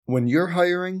When you're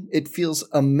hiring, it feels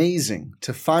amazing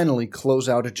to finally close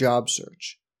out a job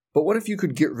search. But what if you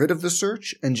could get rid of the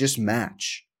search and just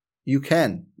match? You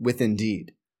can with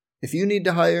Indeed. If you need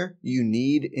to hire, you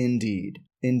need Indeed.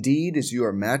 Indeed is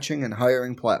your matching and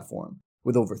hiring platform.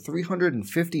 With over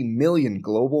 350 million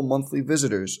global monthly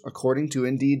visitors, according to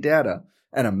Indeed data,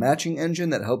 and a matching engine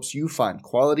that helps you find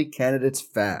quality candidates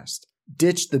fast.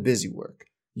 Ditch the busy work.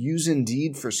 Use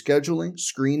Indeed for scheduling,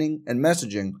 screening, and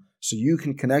messaging so you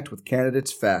can connect with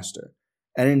candidates faster.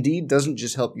 And Indeed doesn't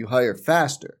just help you hire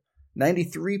faster.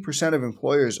 93% of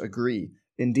employers agree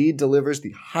Indeed delivers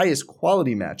the highest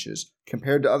quality matches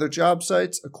compared to other job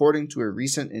sites, according to a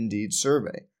recent Indeed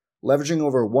survey. Leveraging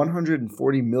over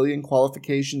 140 million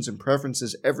qualifications and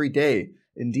preferences every day,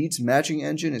 Indeed's matching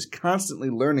engine is constantly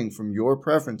learning from your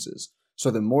preferences, so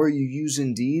the more you use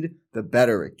Indeed, the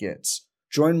better it gets.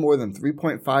 Join more than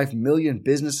 3.5 million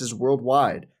businesses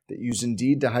worldwide that use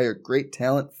Indeed to hire great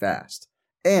talent fast.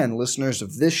 And listeners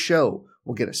of this show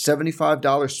will get a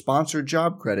 $75 sponsored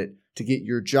job credit to get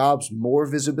your jobs more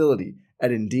visibility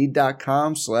at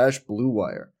Indeed.com/Blue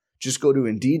Wire. Just go to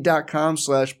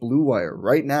Indeed.com/Blue Wire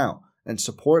right now and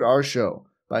support our show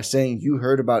by saying you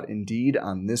heard about Indeed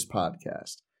on this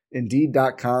podcast.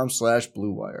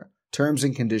 Indeed.com/Blue Wire. Terms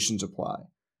and conditions apply.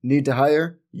 Need to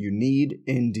hire? You need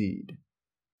Indeed.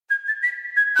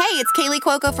 Hey, it's Kaylee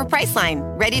Cuoco for Priceline.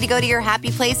 Ready to go to your happy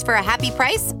place for a happy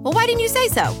price? Well, why didn't you say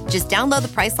so? Just download the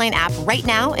Priceline app right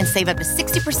now and save up to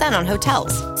 60% on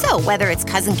hotels. So whether it's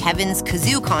Cousin Kevin's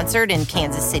Kazoo Concert in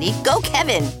Kansas City, go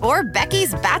Kevin, or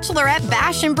Becky's Bachelorette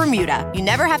Bash in Bermuda, you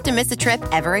never have to miss a trip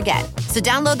ever again. So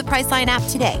download the Priceline app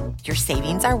today. Your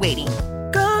savings are waiting.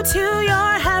 Go to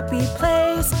your happy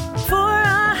place for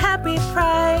a happy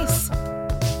price.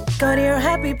 Go to your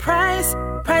happy price,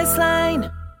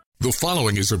 Priceline. The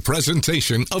following is a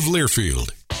presentation of Learfield.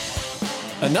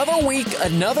 Another week,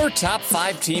 another top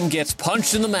 5 team gets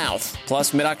punched in the mouth.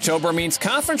 Plus, mid-October means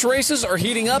conference races are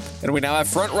heating up, and we now have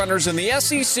front-runners in the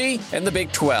SEC and the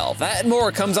Big 12. That and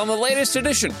more comes on the latest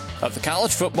edition of the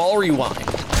College Football Rewind.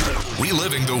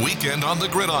 Reliving the weekend on the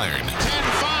gridiron.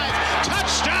 10-5,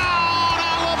 touchdown,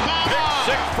 Alabama!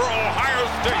 Pick 6 for Ohio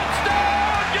State.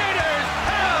 Touchdown, Gators!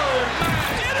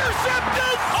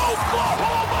 Intercepted!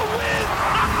 Oklahoma wins!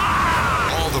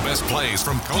 The best plays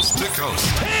from coast to coast.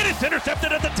 And it's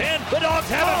intercepted at the 10. The Dogs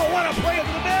have it. Oh, what a play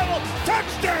over the middle.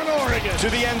 Touchdown, Oregon. To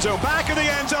the end zone, back of the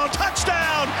end zone,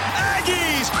 touchdown,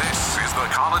 Aggies! This is the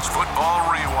College Football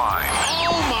Rewind.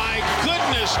 Oh my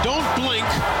goodness, don't blink,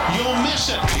 you'll miss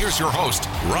it. Here's your host,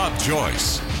 Rob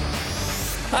Joyce.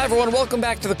 Hi, everyone. Welcome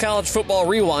back to the College Football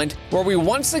Rewind, where we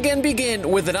once again begin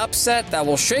with an upset that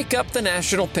will shake up the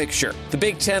national picture. The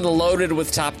Big Ten loaded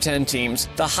with top 10 teams,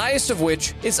 the highest of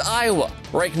which is Iowa,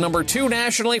 ranked number 2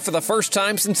 nationally for the first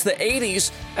time since the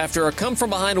 80s after a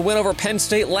come-from-behind win over Penn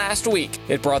State last week.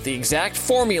 It brought the exact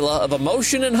formula of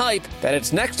emotion and hype that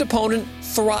its next opponent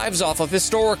thrives off of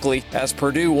historically, as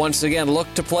Purdue once again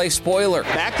looked to play spoiler.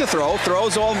 Back to throw,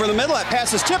 throws over the middle, that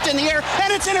pass is tipped in the air,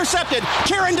 and it's intercepted.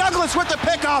 Kieran Douglas with the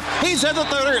pickoff. He's at the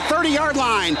 30-yard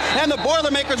line, and the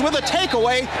Boilermakers with a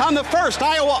takeaway on the first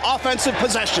Iowa offensive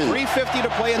possession. 3:50 to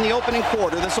play in the opening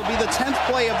quarter. This will be the 10th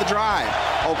play of the drive.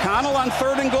 O'Connell on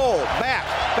 3rd and goal. Back.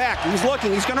 He's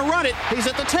looking. He's going to run it. He's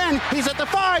at the 10. He's at the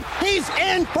 5. He's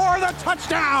in for the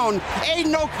touchdown.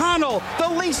 Aiden O'Connell, the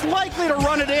least likely to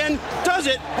run it in, does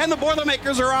it, and the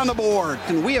Boilermakers are on the board.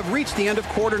 And we have reached the end of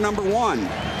quarter number 1.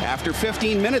 After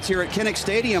 15 minutes here at Kinnick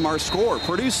Stadium, our score,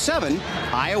 Purdue 7,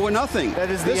 Iowa nothing.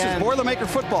 This is Boilermaker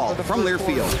football from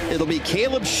Learfield. It'll be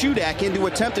Caleb Shudak in to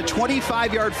attempt a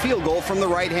 25-yard field goal from the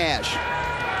right hash.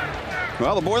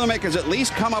 Well, the Boilermakers at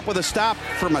least come up with a stop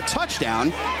from a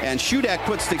touchdown, and Shudak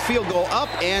puts the field goal up,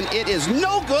 and it is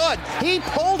no good. He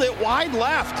pulled it wide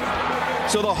left.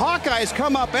 So the Hawkeyes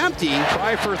come up empty.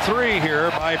 Try for 3 here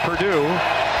by Purdue.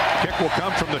 Kick will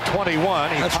come from the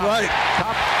 21. That's right.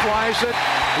 Top flies it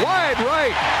wide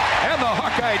right, and the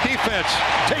Hawkeye defense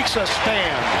takes a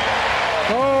stand.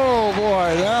 Oh,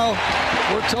 boy. Now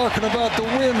we're talking about the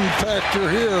win factor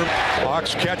here.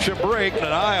 Hawks catch a break, and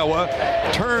Iowa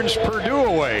turns Purdue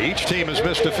away. Each team has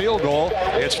missed a field goal.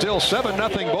 It's still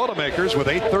 7-0 Boilermakers with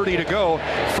 8:30 to go,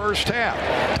 first half.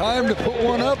 Time to put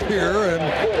one up here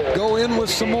and go in with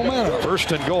some momentum.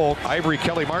 1st and goal. Ivory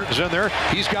Kelly Martin's in there.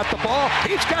 He's got the ball.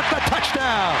 He's got the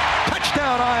touchdown.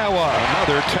 Touchdown, Iowa.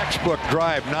 Another textbook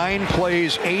drive. 9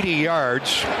 plays, 80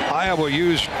 yards. Iowa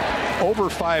used over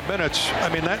 5 minutes. I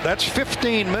mean, that's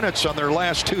 15 minutes on their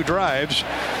last 2 drives.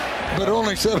 But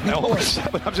only 7 points.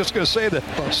 I'm just going to say the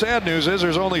sad news is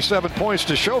there's only 7 points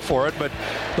to show for it, but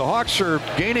the Hawks are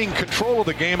gaining control of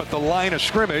the game at the line of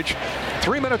scrimmage.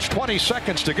 3 minutes, 20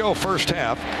 seconds to go first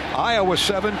half. Iowa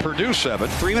 7, Purdue 7.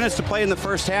 3 minutes to play in the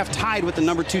first half, tied with the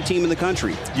number 2 team in the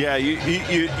country. Yeah,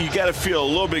 you got to feel a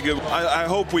little bit good. I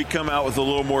hope we come out with a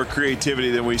little more creativity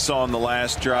than we saw in the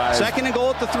last drive. Second and goal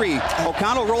at the 3.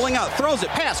 O'Connell rolling out, throws it,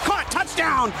 pass, caught,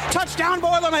 touchdown! Touchdown,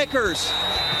 Boilermakers!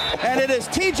 And it is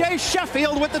TJ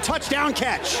Sheffield with the touchdown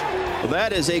catch. Well,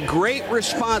 that is a great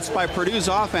response by Purdue's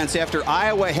offense after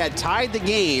Iowa had tied the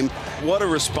game. What a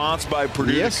response by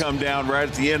Purdue to come down right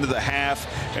at the end of the half,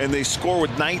 and they score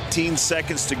with 19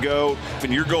 seconds to go,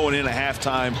 and you're going in a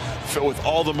halftime with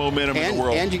all the momentum in the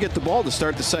world. And you get the ball to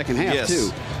start the second half,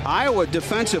 too. Iowa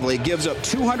defensively gives up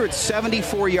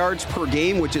 274 yards per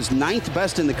game, which is 9th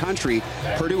best in the country.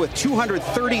 Purdue with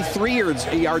 233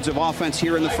 yards of offense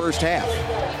here in the first half.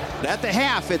 At the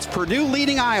half, it's Purdue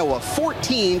leading Iowa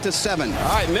 14-7. All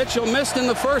right, Mitchell missed in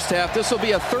the first half. This will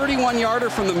be a 31-yarder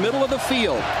from the middle of the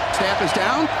field. Snap is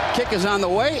down, kick is on the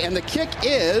way, and the kick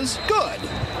is good.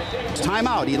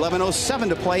 Timeout, 11:07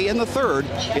 to play in the third.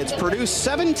 It's Purdue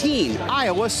 17,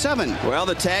 Iowa 7. Well,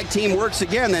 the tag team works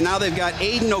again, and now they've got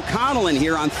Aiden O'Connell in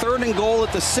here on 3rd and goal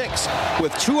at the 6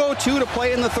 with 2:02 to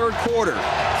play in the third quarter.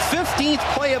 15th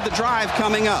play of the drive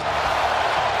coming up.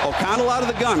 O'Connell out of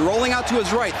the gun, rolling out to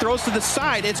his right, throws to the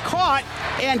side, it's caught,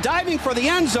 and diving for the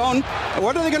end zone.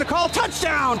 What are they going to call?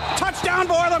 Touchdown! Touchdown,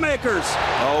 Boilermakers!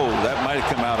 Oh, that might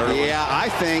have come out early. Yeah, I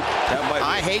think,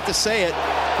 I hate to say it,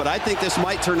 but I think this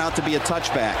might turn out to be a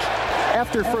touchback.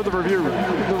 After further review,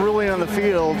 the ruling on the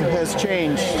field has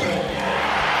changed.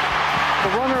 The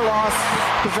runner lost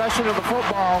possession of the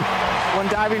football when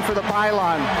diving for the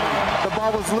pylon. The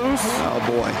ball was loose. Oh,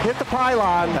 boy. Hit the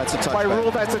pylon. That's a touchback. By rule,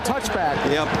 that's a touchback.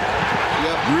 Yep.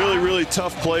 Really, really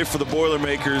tough play for the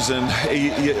Boilermakers. And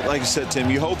like I said, Tim,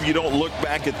 you hope you don't look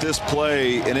back at this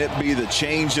play and it be the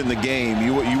change in the game.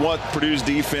 You want Purdue's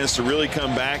defense to really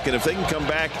come back. And if they can come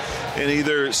back and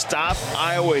either stop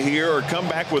Iowa here or come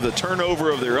back with a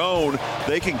turnover of their own,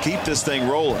 they can keep this thing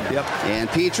rolling. Yep. And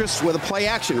Petrus with a play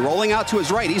action, rolling out to his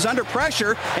right. He's under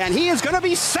pressure, and he is going to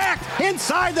be sacked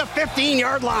inside the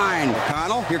 15-yard line.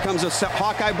 O'Connell, here comes a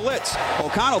Hawkeye blitz.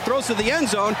 O'Connell throws to the end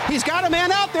zone. He's got a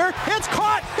man out there. It's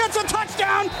caught. It's a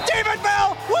touchdown. David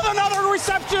Bell with another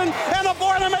reception, and the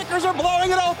Boilermakers are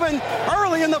blowing it open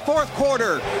early in the fourth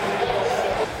quarter.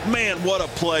 Man, what a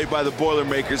play by the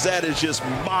Boilermakers. That is just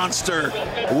monster.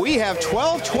 We have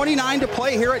 12:29 to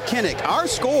play here at Kinnick. Our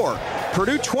score,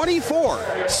 Purdue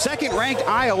 24, second-ranked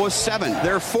Iowa 7.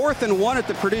 They're 4th and 1 at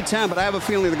the Purdue 10, but I have a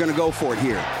feeling they're going to go for it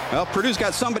here. Well, Purdue's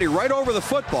got somebody right over the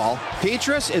football.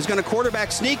 Petrus is going to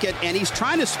quarterback sneak it, and he's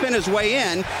trying to spin his way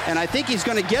in, and I think he's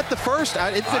going to get the first.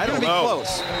 It's going to be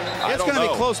close. It's going to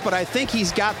be close, but I think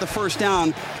he's got the first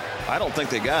down. I don't think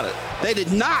they got it. They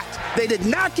did not. They did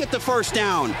not get the first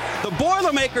down. The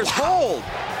Boilermakers hold.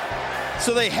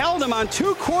 So they held him on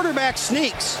 2 quarterback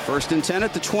sneaks. 1st and 10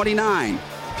 at the 29.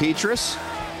 Petrus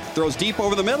throws deep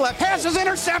over the middle. That pass is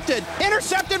intercepted.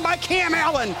 Intercepted by Cam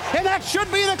Allen. And that should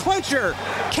be the clincher.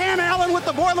 Cam Allen with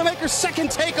the Boilermakers' second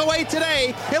takeaway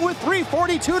today. And with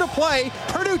 3:42 to play,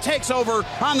 Purdue takes over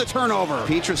on the turnover.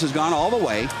 Petrus has gone all the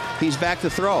way. He's back to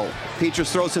throw.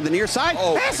 Petrus throws to the near side.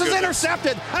 Pass is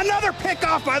intercepted. Another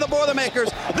pickoff by the Boilermakers.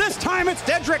 This time it's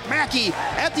Dedrick Mackey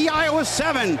at the Iowa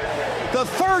 7. The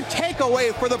third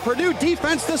takeaway for the Purdue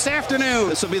defense this afternoon.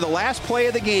 This will be the last play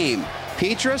of the game.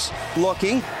 Petrus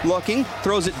looking,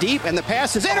 throws it deep, and the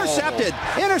pass is intercepted.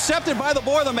 Intercepted by the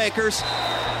Boilermakers.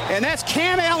 And that's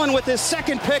Cam Allen with his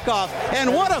second pickoff.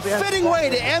 And what a fitting way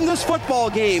to end this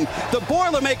football game. The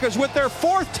Boilermakers with their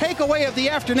 4th takeaway of the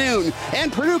afternoon.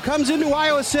 And Purdue comes into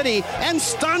Iowa City and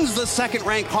stuns the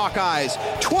second-ranked Hawkeyes.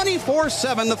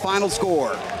 24-7 the final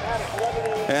score.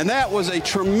 And that was a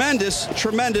tremendous,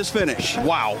 tremendous finish.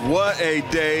 Wow, what a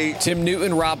day. Tim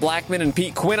Newton, Rob Blackman, and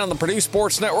Pete Quinn on the Purdue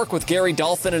Sports Network with Gary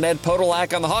Dolphin and Ed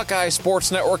Podolak on the Hawkeye Sports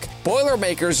Network.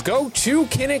 Boilermakers go to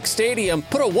Kinnick Stadium,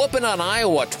 put a whooping on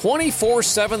Iowa,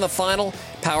 24-7 the final,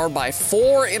 powered by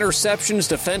 4 interceptions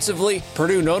defensively.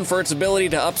 Purdue known for its ability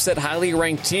to upset highly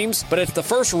ranked teams, but it's the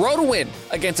first road win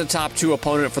against a top 2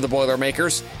 opponent for the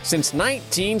Boilermakers since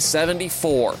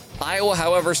 1974. Iowa,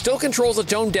 however, still controls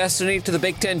its own destiny to the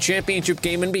Big Ten championship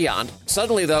game and beyond.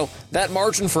 Suddenly, though, that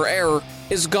margin for error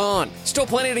is gone. Still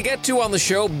plenty to get to on the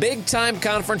show. Big-time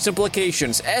conference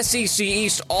implications. SEC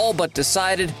East all but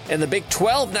decided, and the Big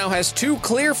 12 now has 2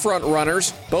 clear front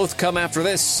runners. Both come after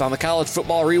this on the College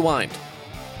Football Rewind.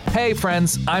 Hey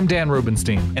friends, I'm Dan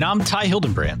Rubenstein. And I'm Ty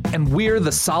Hildenbrand. And we're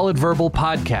the Solid Verbal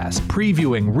Podcast,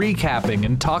 previewing, recapping,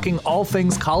 and talking all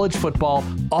things college football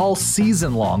all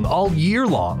season long, all year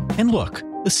long. And look,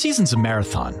 the season's a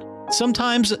marathon.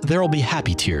 Sometimes there'll be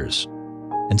happy tears,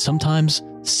 and sometimes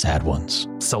sad ones.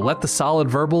 So let the Solid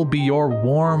Verbal be your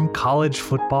warm college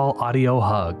football audio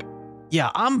hug. Yeah,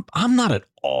 I'm not at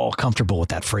all comfortable with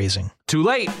that phrasing. Too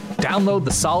late. Download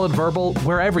the Solid Verbal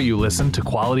wherever you listen to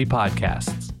quality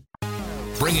podcasts.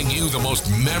 Bringing you the most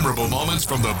memorable moments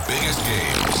from the biggest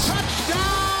games.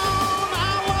 Touchdown,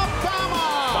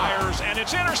 Alabama! Fires, and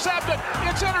it's intercepted.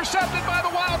 It's intercepted by the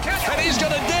Wildcats. And he's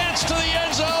going to dance to the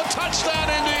end zone. Touchdown,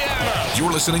 Indiana.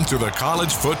 You're listening to the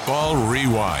College Football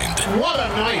Rewind. What a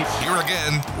night. Here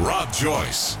again, Rob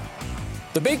Joyce.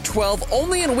 The Big 12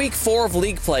 only in week 4 of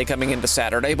league play coming into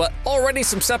Saturday, but already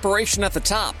some separation at the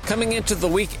top. Coming into the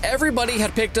week, everybody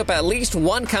had picked up at least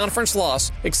one conference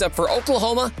loss, except for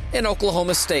Oklahoma and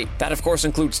Oklahoma State. That, of course,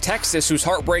 includes Texas, whose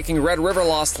heartbreaking Red River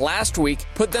loss last week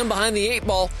put them behind the 8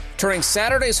 ball, turning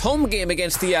Saturday's home game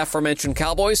against the aforementioned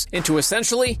Cowboys into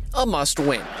essentially a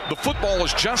must-win. The football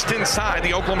is just inside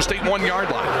the Oklahoma State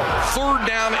 1-yard line. 3rd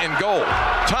down and goal.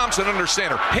 Thompson under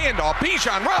center. Handoff.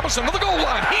 Bijan Robinson to the goal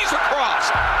line. He's across.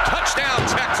 Touchdown,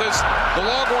 Texas. The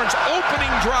Longhorns'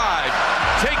 opening drive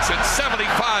takes it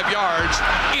 75 yards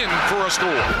in for a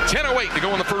score. 10:08 to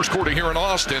go in the first quarter here in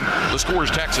Austin. The score is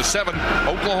Texas 7,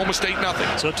 Oklahoma State nothing.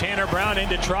 So Tanner Brown in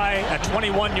to try a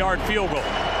 21-yard field goal.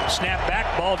 Snap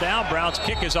back, ball down. Brown's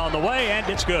kick is on the way, and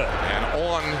it's good. And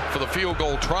on for the field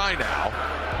goal try now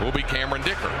will be Cameron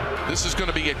Dicker. This is going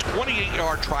to be a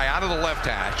 28-yard try out of the left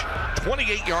hash.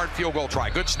 28-yard field goal try.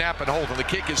 Good snap and hold, and the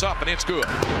kick is up, and it's good.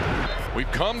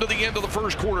 We've come to the end of the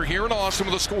first quarter here in Austin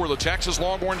with a score. The Texas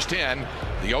Longhorns 10,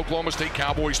 the Oklahoma State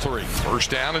Cowboys 3.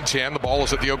 First down and 10. The ball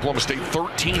is at the Oklahoma State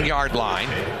 13-yard line.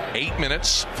 8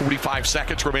 minutes, 45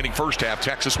 seconds remaining first half.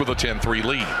 Texas with a 10-3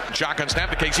 lead. Shotgun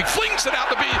snap to Casey. Flings it out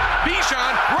to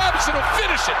Bijan. Robinson will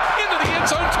finish it into the end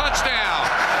zone. Touchdown.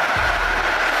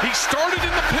 He started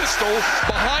in the pistol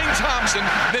behind Thompson.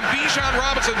 Then Bijan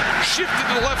Robinson shifted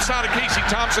to the left side of Casey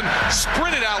Thompson,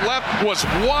 sprinted out left, was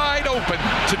wide open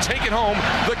to take it home.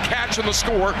 The catch and the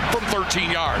score from 13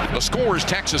 yards. The score is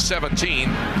Texas 17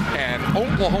 and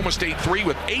Oklahoma State 3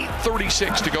 with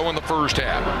 8:36 to go in the first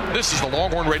half. This is the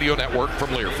Longhorn Radio Network from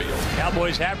Learfield.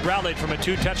 Cowboys have rallied from a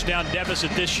 2-touchdown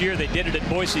deficit this year. They did it at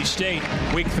Boise State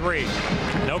week 3.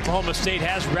 And Oklahoma State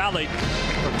has rallied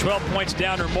from 12 points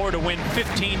down or more to win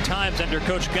 15 times under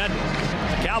Coach Gundy.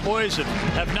 The Cowboys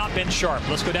have not been sharp.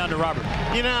 Let's go down to Robert.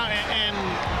 You know, and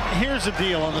here's the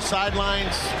deal on the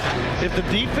sidelines. If the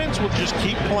defense will just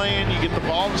keep playing, you get the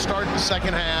ball to start in the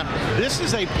second half. This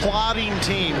is a plodding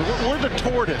team. We're the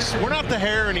tortoise. We're not the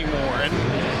hare anymore. And,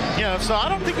 you know, so I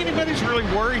don't think anybody's really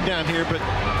worried down here, but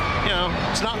you know,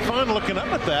 it's not fun looking up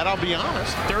at that, I'll be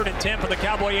honest. 3rd and 10 for the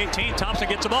Cowboy 18. Thompson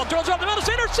gets the ball, throws it up the middle. It's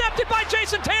intercepted by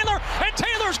Jason Taylor, and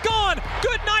Taylor's gone.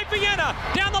 Good night, Vienna.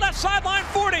 Down the left sideline,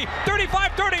 40,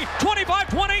 35, 30, 25,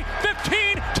 20,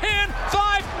 15, 10,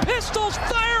 5. Pistols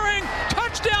firing.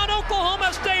 Touchdown,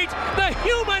 Oklahoma State. The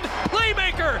human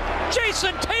playmaker,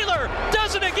 Jason Taylor,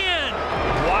 does it again.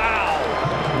 Wow.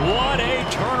 What a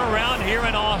turnaround here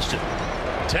in Austin.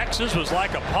 Texas was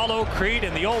like Apollo Creed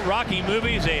in the old Rocky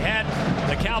movies. They had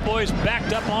the Cowboys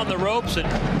backed up on the ropes, and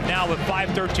now with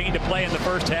 5:13 to play in the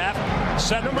first half,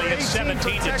 suddenly it's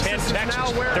 17-10 Texas.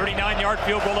 39-yard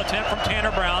field goal attempt from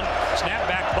Tanner Brown. Snap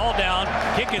back, ball down,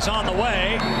 kick is on the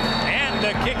way, and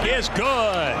the kick is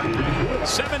good.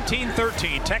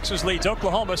 17-13, Texas leads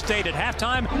Oklahoma State at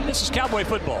halftime. This is Cowboy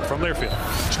football from Learfield.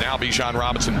 It's now Bijan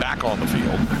Robinson back on the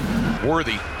field.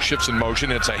 Worthy shifts in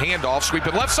motion. It's a handoff,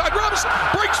 sweeping left side. Robinson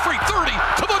breaks free, 30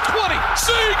 to the 20.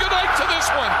 Say goodnight to this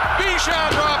one. Bijan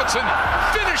Robinson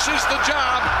finishes the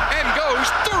job and goes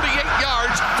 38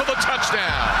 yards for the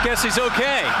touchdown. Guess he's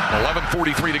okay.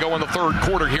 11:43 to go in the third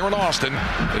quarter here in Austin.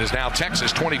 It is now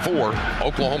Texas 24,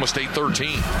 Oklahoma State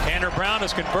 13. Tanner Brown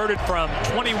is converted from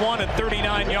 21 and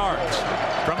 39 yards.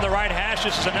 From the right hash,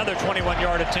 this is another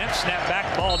 21-yard attempt. Snap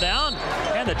back, ball down,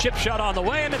 and the chip shot on the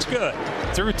way, and it's good.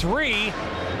 Through 3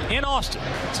 in Austin.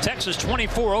 It's Texas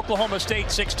 24, Oklahoma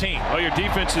State 16. Well, your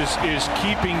defense is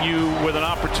keeping you with an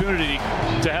opportunity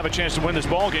to have a chance to win this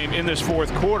ball game in this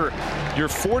fourth quarter. You're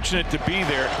fortunate to be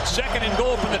there. 2nd and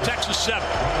goal from the Texas 7.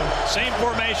 Same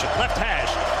formation, left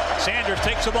hash. Sanders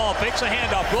takes the ball, fakes a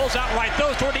handoff, rolls out right,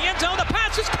 throws toward the end zone. The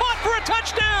pass is caught for a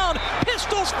touchdown.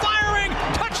 Pistols firing.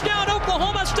 Touchdown,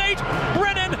 Oklahoma State.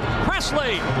 Brennan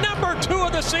Presley, number 2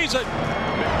 of the season.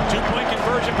 2-point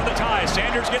conversion for the Tide.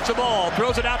 Sanders gets the ball,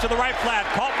 throws it out to the right flat.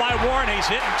 Caught by Warren. He's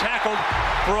hit and tackled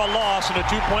for a loss, and a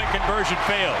 2-point conversion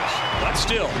fails. But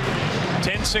still,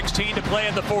 10-16 to play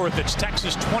in the fourth. It's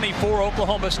Texas 24,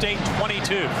 Oklahoma State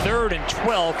 22. 3rd and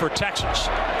 12 for Texas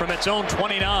from its own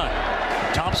 29.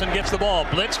 Thompson gets the ball.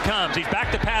 Blitz comes. He's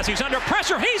back to pass. He's under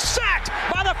pressure. He's sacked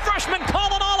by the freshman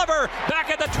Colin Oliver back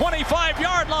at the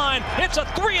 25-yard line. It's a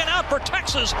 3-and-out for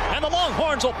Texas, and the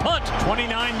Longhorns will punt.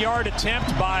 29-yard attempt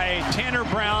by Tanner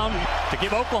Brown to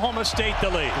give Oklahoma State the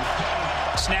lead.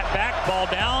 Snap back, ball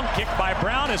down, kick by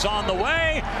Brown is on the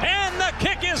way, and the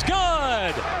kick is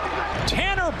good.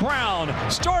 Tanner Brown,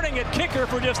 starting at kicker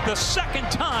for just the second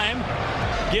time,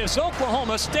 gives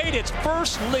Oklahoma State its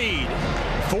first lead.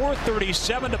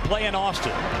 4:37 to play in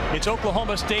Austin. It's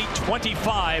Oklahoma State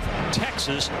 25,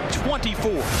 Texas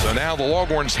 24. So now the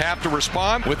Longhorns have to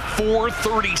respond with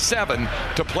 4:37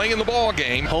 to play in the ball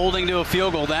game. Holding to a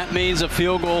field goal. That means a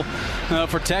field goal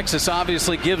for Texas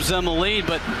obviously gives them a lead,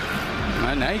 but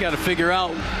now you got to figure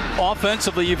out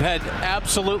offensively. You've had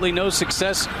absolutely no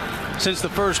success since the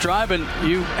first drive, and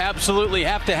you absolutely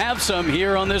have to have some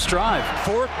here on this drive.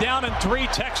 4th down and 3,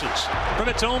 Texas from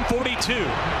its own 42.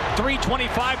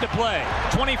 3:25 to play.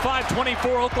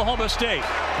 25-24 Oklahoma State.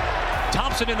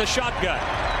 Thompson in the shotgun.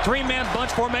 3-man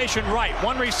bunch formation right.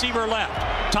 1 receiver left.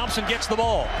 Thompson gets the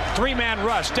ball. 3-man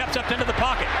rush. Steps up into the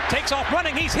pocket. Takes off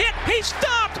running. He's hit. He's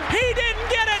stopped. He didn't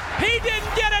get it. He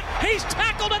didn't get it. He's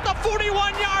tackled at the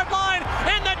 41-yard line,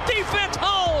 and the defense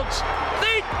holds.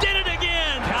 They did it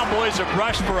again. Cowboys have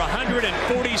rushed for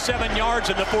 147 yards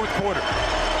in the fourth quarter.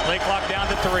 Play clock down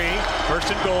to 3.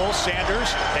 1st and goal.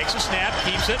 Sanders takes a snap,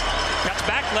 keeps it, cuts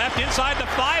back left inside the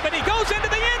 5, and he goes into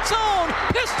the end zone.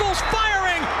 Pistols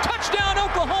firing. Touchdown,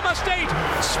 Oklahoma State.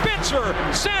 Spencer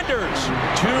Sanders.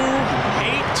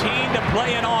 2:18 to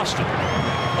play in Austin.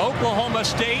 Oklahoma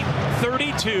State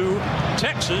 32,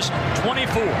 Texas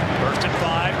 24. 1st and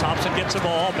 5. Thompson gets the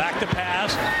ball, back to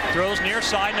pass, throws near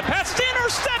side, and the pass is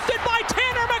intercepted by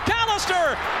Tanner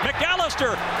McAllister.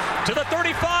 McAllister to the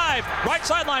 35, right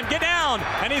sideline, get down,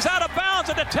 and he's out of bounds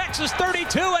at the Texas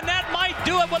 32, and that might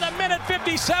do it with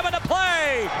 1:57 to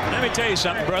play. Let me tell you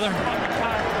something, brother.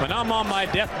 When I'm on my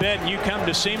deathbed and you come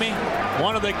to see me,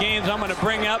 one of the games I'm going to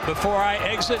bring up before I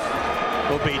exit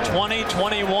will be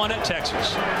 2021 at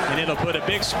Texas, and it'll put a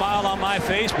big smile on my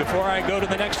face before I go to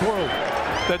the next world.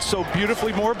 That's so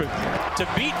beautifully morbid. To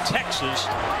beat Texas,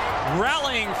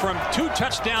 rallying from 2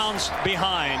 touchdowns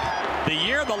behind, the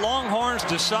year the Longhorns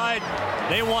decide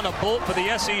they want to bolt for the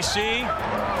SEC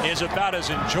is about as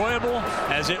enjoyable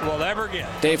as it will ever get.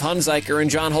 Dave Hunziker and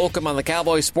John Holcomb on the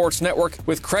Cowboy Sports Network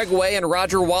with Craig Way and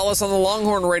Roger Wallace on the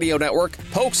Longhorn Radio Network.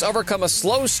 Pokes overcome a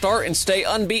slow start and stay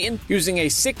unbeaten, using a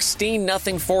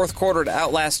 16-0 fourth quarter to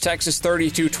outlast Texas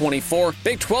 32-24.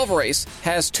 Big 12 race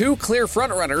has 2 clear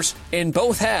frontrunners in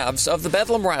both halves of the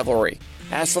Bedlam rivalry.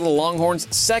 As for the Longhorns'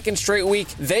 second straight week,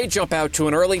 they jump out to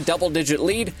an early double-digit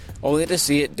lead, only to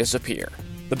see it disappear.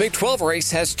 The Big 12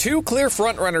 race has 2 clear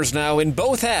frontrunners now in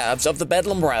both halves of the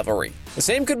Bedlam rivalry. The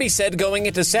same could be said going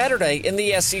into Saturday in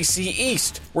the SEC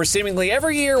East, where seemingly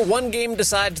every year one game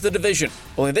decides the division.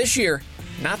 Only this year,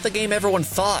 not the game everyone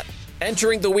thought.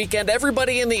 Entering the weekend,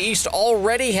 everybody in the East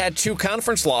already had 2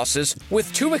 conference losses,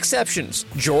 with 2 exceptions.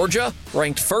 Georgia,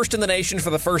 ranked first in the nation for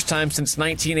the first time since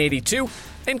 1982,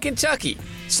 and Kentucky,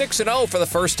 6-0 for the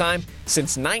first time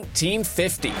since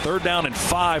 1950. 3rd down and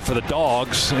 5 for the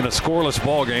Dogs in a scoreless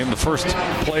ball game. The first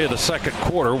play of the second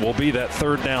quarter will be that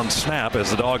 3rd down snap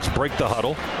as the Dogs break the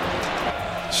huddle.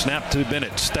 Snap to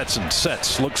Bennett. Stetson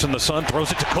sets, looks in the sun,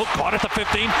 throws it to Cook. Caught at the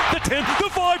 15, the 10, the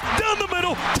 5, down the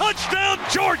middle. Touchdown,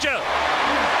 Georgia!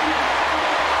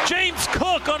 James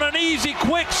Cook on an easy,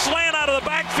 quick slant out of the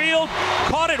backfield.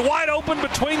 Caught it wide open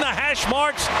between the hash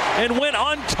marks and went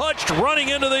untouched running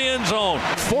into the end zone.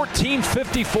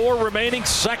 14:54 remaining,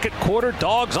 second quarter.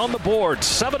 Dogs on the board.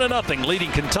 7-0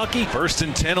 leading Kentucky. 1st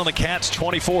and 10 on the Cats,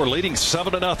 24, leading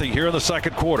 7-0 here in the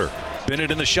second quarter.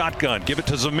 Bennett in the shotgun. Give it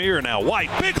to Zamir now.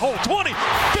 White, big hole, 20,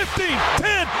 15,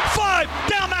 10, 5,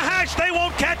 down the hash. They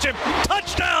won't catch him.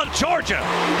 Touchdown, Georgia.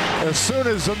 As soon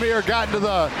as Zamir got into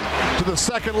the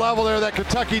second level there, that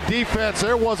Kentucky defense,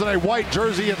 there wasn't a white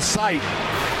jersey in sight.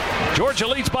 Georgia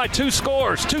leads by 2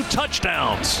 scores, 2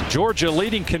 touchdowns. Georgia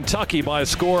leading Kentucky by a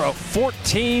score of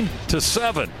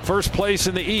 14-7. First place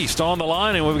in the East on the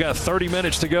line, and we've got 30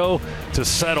 minutes to go to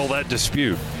settle that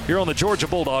dispute. Here on the Georgia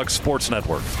Bulldogs Sports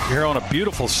Network. Here on a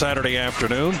beautiful Saturday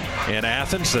afternoon in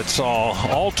Athens that saw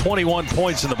all 21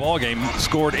 points in the ballgame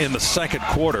scored in the second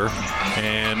quarter,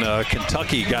 and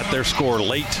Kentucky got their score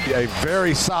late. A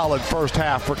very solid first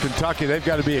half for Kentucky. They've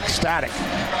got to be ecstatic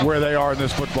where they are in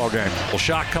this football game. Well,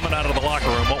 Shock coming out of the locker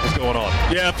room. What was going on?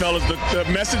 Yeah, fellas, the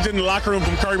message in the locker room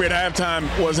from Kirby at halftime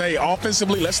was, hey,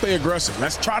 offensively, let's stay aggressive.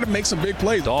 Let's try to make some big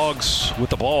plays. Dogs with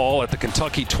the ball at the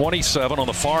Kentucky 27 on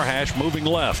the far hash, moving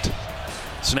left.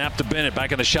 Snap to Bennett,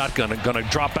 back in the shotgun. Going to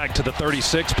drop back to the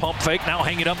 36. Pump fake, now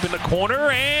hanging up in the corner.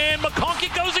 And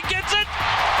McConkey goes and gets it.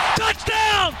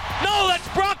 Touchdown! No, that's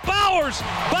Brock Bowers.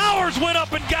 Bowers went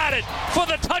up and got it for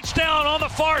the touchdown on the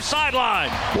far sideline.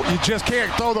 Well, you just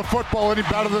can't throw the football any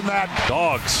better than that.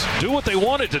 Dogs do what they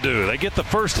wanted to do. They get the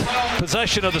first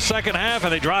possession of the second half,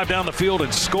 and they drive down the field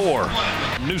and score.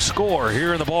 New score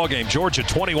here in the ballgame. Georgia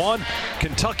 21,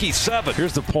 Kentucky 7.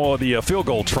 Here's the field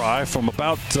goal try from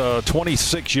about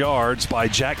 26 yards by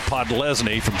Jack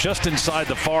Podlesny from just inside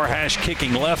the far hash,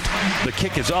 kicking left. The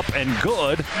kick is up and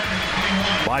good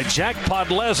by Jack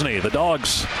Podlesny. The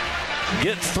Dogs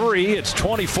get 3. It's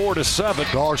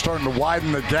 24-7. Dogs starting to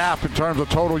widen the gap in terms of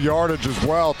total yardage as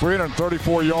well.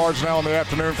 334 yards now in the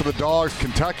afternoon for the Dogs.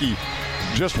 Kentucky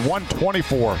just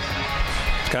 124.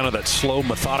 It's kind of that slow,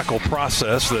 methodical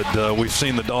process that we've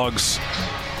seen the Dogs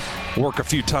work a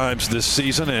few times this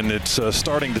season, and it's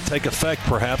starting to take effect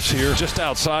perhaps here just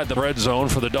outside the red zone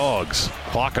for the Dogs.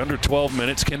 Clock under 12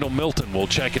 minutes. Kendall Milton will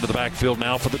check into the backfield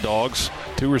now for the Dogs.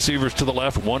 2 receivers to the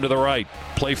left, 1 to the right.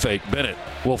 Play fake. Bennett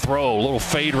will throw. A little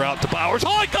fade route to Bowers.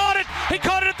 Oh, he caught it! He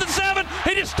caught it at the 7.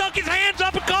 He just stuck his hands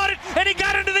up and caught it, and he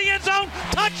got into the end zone.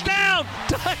 Touchdown!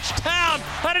 Touchdown!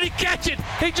 How did he catch it?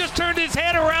 He just turned his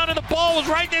head around, and the ball was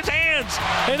right in his hands.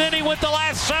 And then he went the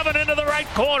last 7 into the right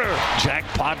corner. Jack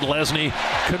Podlesny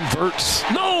converts.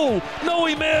 No,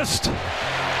 he missed.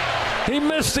 He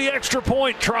missed the extra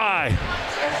point try.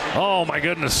 Oh my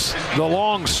goodness. The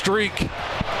long streak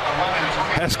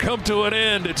has come to an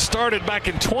end. It started back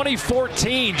in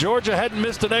 2014. Georgia hadn't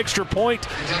missed an extra point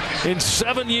in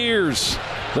 7 years.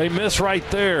 They miss right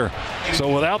there.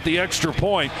 So without the extra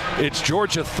point, it's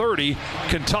Georgia 30,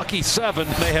 Kentucky 7.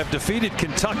 They have defeated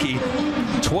Kentucky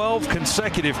 12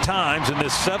 consecutive times in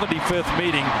this 75th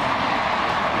meeting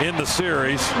in the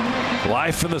series.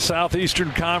 Life in the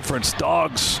Southeastern Conference.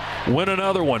 Dogs win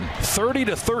another one.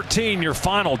 30-13 your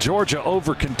final. Georgia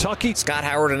over Kentucky. Scott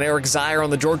Howard and Eric Zier on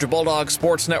the Georgia Bulldogs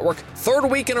Sports Network. 3rd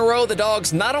week in a row the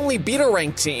Dogs not only beat a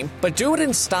ranked team, but do it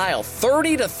in style.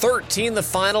 30-13 the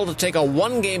final to take a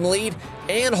 1-game lead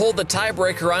and hold the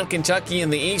tiebreaker on Kentucky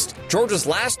in the East. Georgia's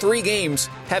last 3 games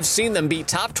have seen them beat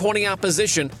top 20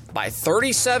 opposition by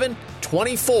 37,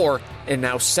 24, and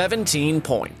now 17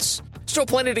 points. Still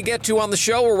plenty to get to on the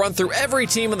show. We'll run through every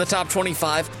team in the top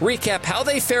 25, recap how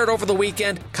they fared over the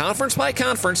weekend, conference by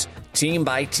conference, team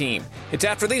by team. It's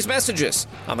after these messages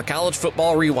on the College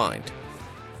Football Rewind.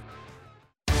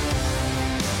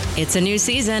 It's a new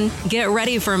season. Get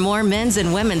ready for more men's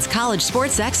and women's college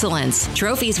sports excellence.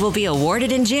 Trophies will be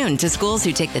awarded in June to schools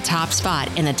who take the top spot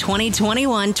in the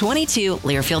 2021-22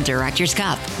 Learfield Directors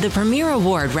Cup. The premier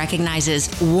award recognizes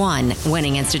one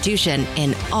winning institution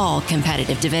in all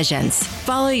competitive divisions.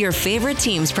 Follow your favorite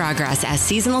team's progress as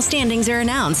seasonal standings are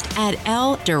announced at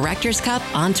L Directors Cup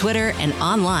on Twitter and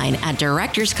online at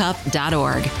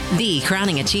directorscup.org. The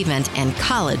crowning achievement in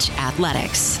college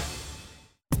athletics.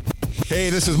 Hey,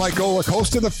 this is Mike Golick,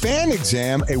 host of The Fan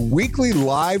Exam, a weekly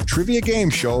live trivia game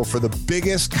show for the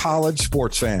biggest college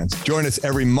sports fans. Join us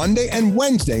every Monday and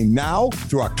Wednesday now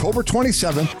through October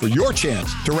 27th for your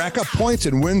chance to rack up points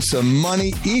and win some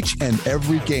money each and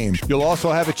every game. You'll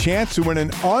also have a chance to win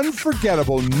an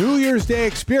unforgettable New Year's Day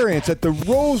experience at the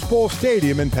Rose Bowl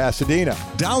Stadium in Pasadena.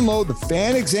 Download the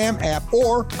Fan Exam app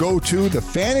or go to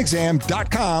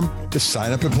thefanexam.com to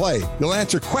sign up and play. You'll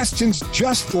answer questions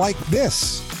just like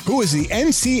this. Who is the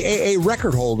NCAA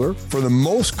record holder for the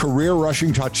most career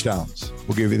rushing touchdowns?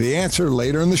 We'll give you the answer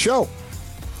later in the show.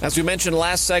 As we mentioned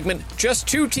last segment, just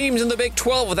 2 teams in the Big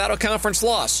 12 without a conference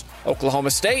loss, Oklahoma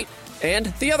State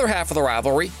and the other half of the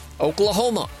rivalry,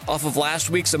 Oklahoma. Off of last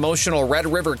week's emotional Red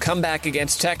River comeback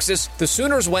against Texas, the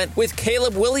Sooners went with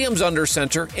Caleb Williams under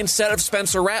center instead of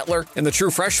Spencer Rattler, and the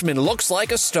true freshman looks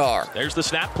like a star. There's the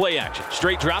snap, play action.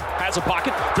 Straight drop, has a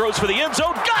pocket, throws for the end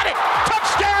zone, got it!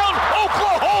 Touchdown,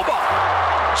 Oklahoma!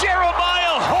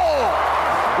 Jeremiah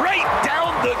Hall! Right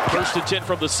down the gut. 1st and 10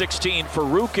 from the 16,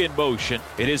 Farouk in motion.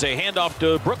 It is a handoff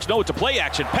to Brooks. No, it's a play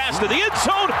action. Pass to the end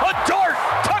zone, a dart!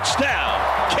 Touchdown!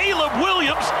 Caleb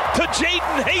Williams to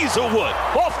Jaden Hazelwood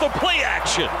off the play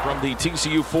action from the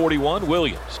TCU 41.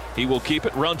 Williams, he will keep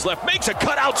it, runs left, makes a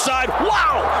cut outside.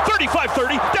 Wow!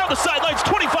 35-30, down the sidelines,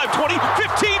 25-20,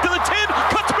 15 to the 10,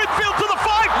 cuts midfield to the 5.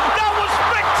 That was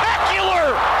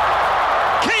spectacular!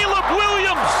 Caleb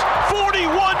Williams,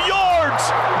 41 yards.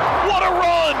 What a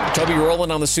run! Toby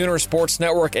Rowland on the Sooner Sports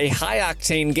Network. A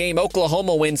high-octane game.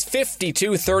 Oklahoma wins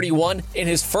 52-31. In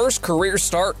his first career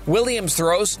start, Williams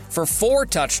throws for 4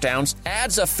 touchdowns,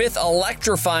 adds a 5th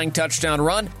electrifying touchdown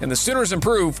run, and the Sooners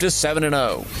improve to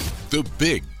 7-0. The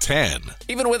Big Ten.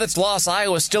 Even with its loss,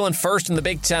 Iowa's still in first in the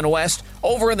Big Ten West.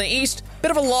 Over in the East,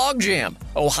 bit of a logjam.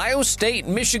 Ohio State,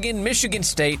 Michigan, Michigan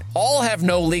State all have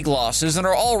no league losses and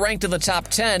are all ranked in the top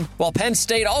 10, while Penn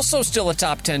State, also still a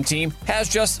top 10 team, has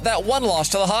just that one loss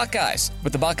to the Hawkeyes.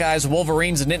 With the Buckeyes,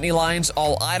 Wolverines, and Nittany Lions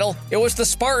all idle, it was the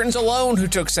Spartans alone who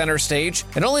took center stage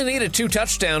and only needed 2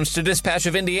 touchdowns to dispatch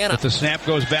of Indiana. But the snap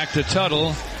goes back to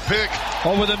Tuttle. Pick.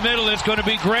 Over the middle, it's going to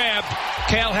be grabbed.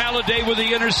 Cal Halladay with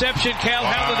the interception. Cal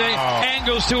Halladay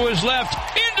angles to his left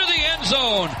into the end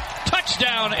zone.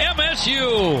 Touchdown,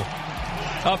 MSU.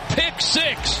 A pick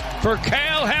 6 for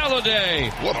Cal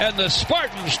Halladay. And the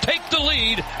Spartans take the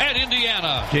lead at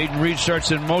Indiana. Jaden Reed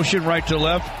starts in motion right to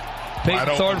left.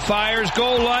 Peyton Thorne fires,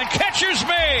 goal line. Catcher's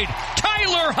made.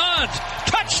 Tyler Hunt.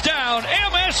 Touchdown,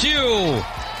 MSU.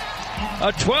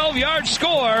 A 12-yard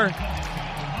score.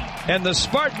 And the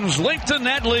Spartans lengthen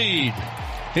that lead.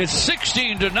 It's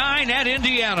 16-9 at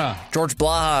Indiana. George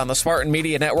Blaha on the Spartan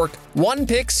Media Network. 1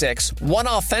 pick 6, 1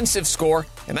 offensive score,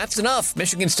 and that's enough.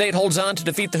 Michigan State holds on to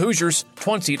defeat the Hoosiers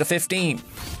 20-15.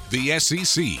 The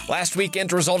SEC. Last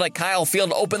weekend's result at Kyle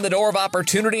Field opened the door of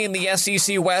opportunity in the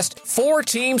SEC West. 4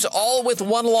 teams, all with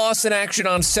 1 loss in action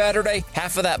on Saturday.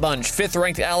 Half of that bunch,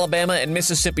 5th-ranked Alabama and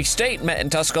Mississippi State, met in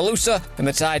Tuscaloosa, and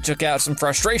the Tide took out some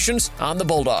frustrations on the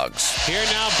Bulldogs. Here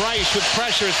now Bryce with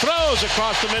pressure, throws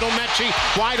across the middle. Mechie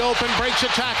wide open, breaks a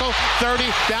tackle. 30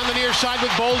 down the near side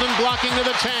with Bolden blocking to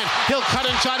the 10. He'll cut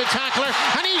inside a tackler,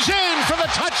 and he's in for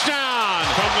the touchdown.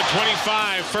 From the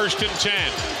 25, 1st and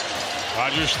 10.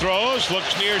 Rodgers throws,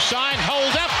 looks near side,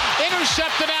 hold up,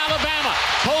 intercepted Alabama.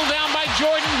 Pulled down by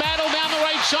Jordan Battle down the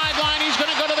right sideline. He's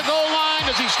going to go to the goal line.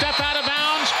 Does he step out of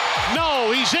bounds?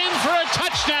 No, he's in for a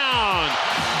touchdown.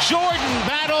 Jordan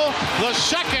Battle, the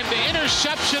 2nd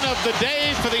interception of the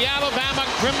day for the Alabama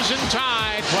Crimson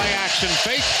Tide. Play action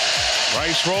fake.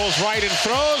 Rice rolls right and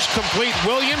throws. Complete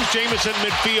Williams. Jamison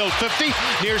midfield 50.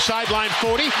 Near sideline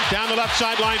 40. Down the left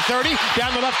sideline 30.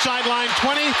 Down the left sideline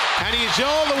 20. And he's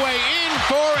all the way in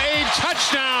for a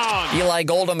touchdown. Eli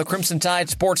Gold on the Crimson Tide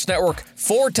Sports Network.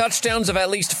 4 touchdowns of at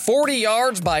least 40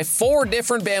 yards by 4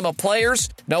 different Bama players.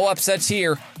 No upsets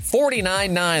here.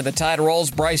 49-9, the Tide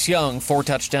rolls. Bryce Young, 4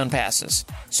 touchdown passes.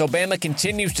 So Bama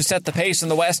continues to set the pace in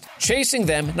the West, chasing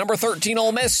them, number 13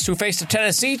 Ole Miss, who faced a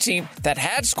Tennessee team that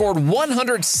had scored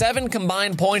 107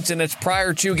 combined points in its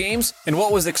prior 2 games. In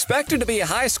what was expected to be a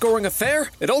high-scoring affair,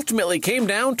 it ultimately came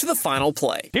down to the final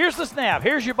play. Here's the snap.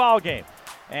 Here's your ball game.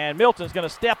 And Milton's going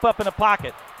to step up in the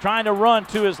pocket, trying to run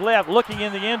to his left, looking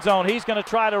in the end zone. He's going to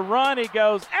try to run. He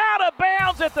goes out of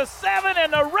bounds at the 7,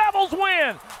 and the Rebels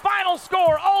win. Final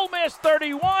score, Ole Miss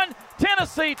 31,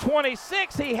 Tennessee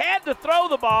 26. He had to throw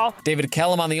the ball. David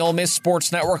Kellum on the Ole Miss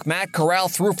Sports Network. Matt Corral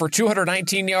threw for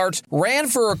 219 yards, ran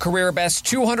for a career-best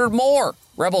 200 more.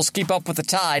 Rebels keep up with the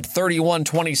Tide,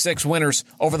 31-26 winners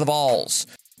over the Vols.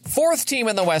 4th team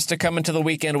in the West to come into the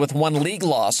weekend with 1 league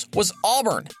loss was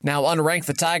Auburn. Now unranked,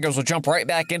 the Tigers will jump right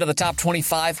back into the top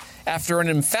 25 after an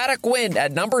emphatic win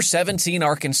at number 17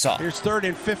 Arkansas. Here's 3rd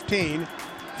and 15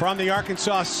 from the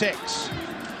Arkansas 6.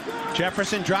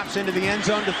 Jefferson drops into the end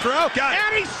zone to throw.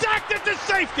 And he's sacked at the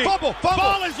safety. Fumble.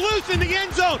 Ball is loose in the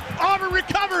end zone. Auburn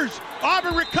recovers.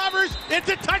 It's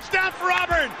a touchdown for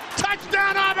Auburn.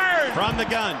 Touchdown Auburn. From the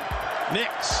gun.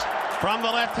 Nix from the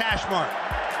left hash mark.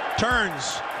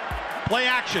 Turns. Play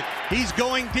action. He's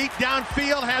going deep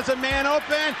downfield. Has a man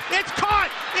open. It's caught.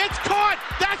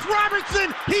 That's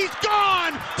Robertson. He's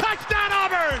gone. Touchdown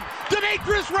Auburn.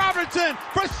 Demetrius Robertson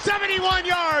for 71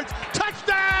 yards.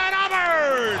 Touchdown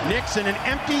Auburn. Nix in an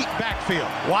empty backfield.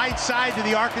 Wide side to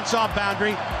the Arkansas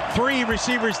boundary. 3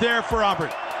 receivers there for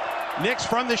Auburn. Nix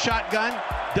from the shotgun.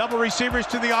 Double receivers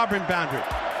to the Auburn boundary.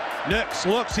 Nix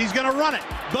looks, he's going to run it.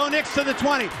 Bo Nix to the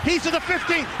 20. He's to the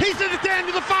 15. He's to the 10,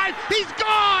 to the 5. He's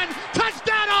gone.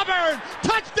 Touchdown Auburn.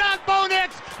 Touchdown Bo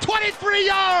Nix. 23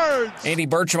 yards. Andy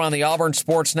Burcham on the Auburn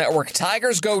Sports Network.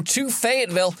 Tigers go to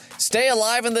Fayetteville, stay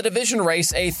alive in the division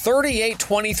race, a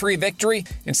 38-23 victory.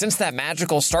 And since that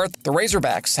magical start, the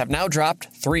Razorbacks have now dropped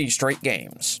 3 straight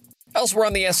games. Elsewhere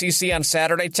on the SEC on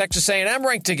Saturday, Texas A&M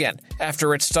ranked again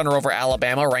after its stunner over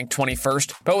Alabama, ranked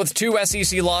 21st. But with 2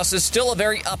 SEC losses, still a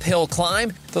very uphill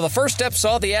climb, though the first step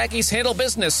saw the Aggies handle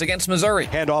business against Missouri.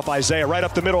 Hand off Isaiah right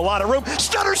up the middle, a lot of room.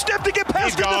 Stutter step to get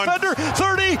past the defender.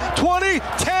 30, 20,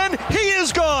 10. He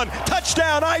is gone.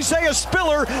 Touchdown, Isaiah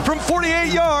Spiller from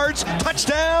 48 yards.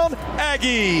 Touchdown,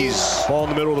 Aggies. Ball in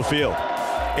the middle of the field.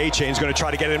 A-Chain's going to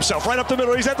try to get it himself right up the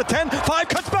middle. He's at the 10. 5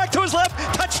 cuts back to his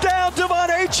left. Touchdown,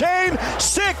 Devon A-Chain.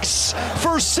 6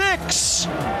 for 6.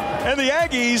 And the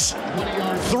Aggies,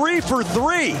 3 for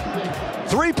 3.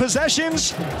 3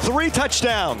 possessions, 3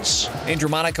 touchdowns. Andrew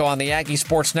Monaco on the Aggie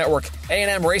Sports Network.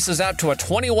 A&M races out to a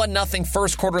 21-0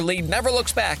 first quarter lead, never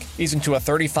looks back, easing to a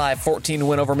 35-14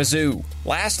 win over Mizzou.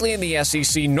 Lastly, in the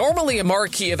SEC, normally a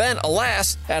marquee event,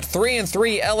 alas, at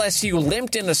 3-3, LSU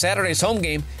limped into Saturday's home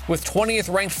game with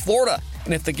 20th-ranked Florida.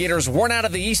 And if the Gators weren't out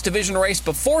of the East Division race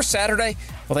before Saturday,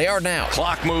 well, they are now.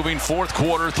 Clock moving, fourth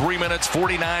quarter, 3 minutes,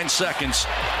 49 seconds.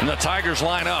 And the Tigers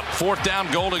line up. 4th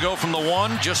down goal to go from the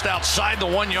 1, just outside the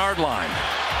 1-yard line.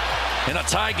 In a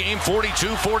tie game,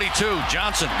 42-42.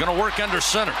 Johnson going to work under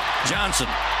center. Johnson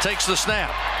takes the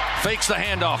snap. Fakes the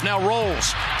handoff, now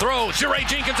rolls, throws, Jeray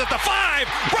Jenkins at the 5,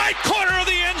 right corner of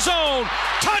the end zone,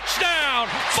 touchdown,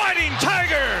 Fighting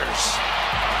Tigers!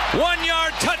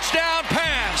 1-yard touchdown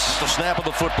pass. The snap of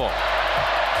the football.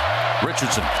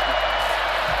 Richardson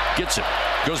gets it,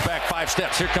 goes back 5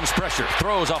 steps, here comes pressure,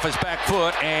 throws off his back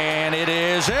foot, and it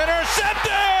is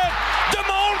intercepted!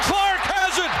 Damone Clark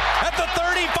has it at the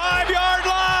 35-yard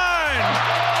line!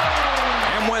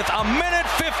 And with a minute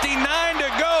 59 to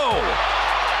go,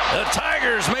 the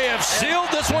Tigers may have sealed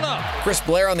this one up. Chris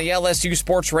Blair on the LSU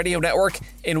Sports Radio Network.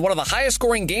 In one of the highest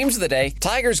scoring games of the day,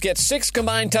 Tigers get 6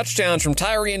 combined touchdowns from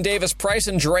Tyrion Davis-Price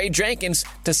and Jeray Jenkins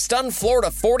to stun Florida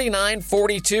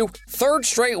 49-42. 3rd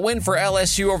straight win for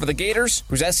LSU over the Gators,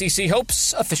 whose SEC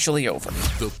hopes officially over.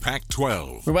 The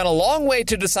Pac-12. We went a long way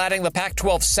to deciding the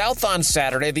Pac-12 South on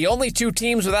Saturday. The only 2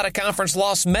 teams without a conference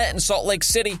loss met in Salt Lake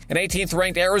City, and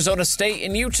 18th-ranked Arizona State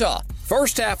and Utah.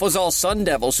 First half was all Sun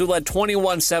Devils, who led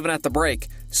 21-7 at the break.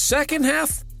 Second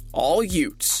half, all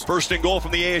Utes. First and goal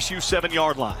from the ASU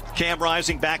 7-yard line. Cam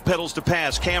Rising backpedals to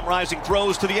pass. Cam Rising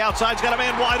throws to the outside. He's got a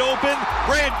man wide open.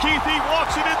 Brand Keithy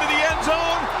walks it into the end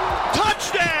zone.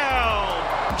 Touchdown!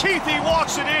 Keithy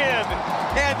walks it in.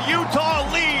 And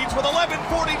Utah leads with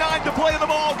 11:49 to play in the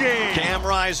ball game. Cam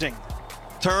Rising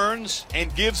turns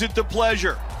and gives it to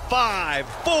Pleasure. 5,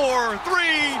 4, 3, 2,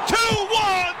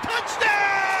 1. Touchdown!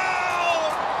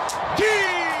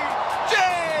 DJ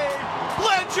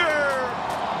Pleasure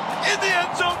in the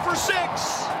end zone for 6.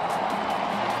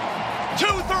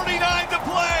 2:39 to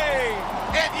play,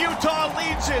 and Utah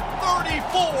leads it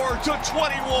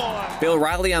 34-21. Bill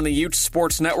Riley on the Utes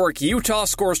Sports Network. Utah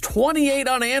scores 28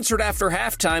 unanswered after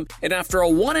halftime, and after a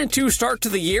 1-2 start to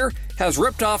the year, has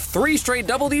ripped off 3 straight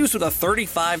W's with a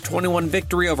 35-21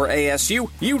 victory over ASU.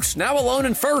 Utes now alone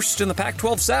in first in the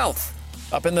Pac-12 South.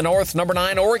 Up in the north, number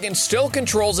 9, Oregon still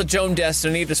controls its own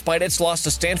destiny despite its loss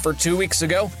to Stanford 2 weeks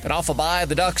ago. And off a bye,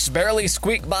 the Ducks barely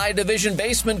squeak by division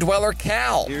basement dweller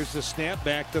Cal. Here's the snap,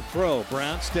 back to throw.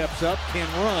 Brown steps up, can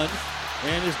run,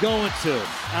 and is going to.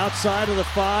 Outside of the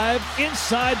 5,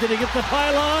 inside, did he get the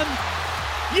pylon?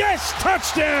 Yes,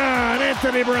 touchdown,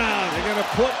 Anthony Brown. They're going to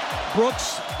put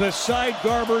Brooks beside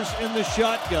Garbers in the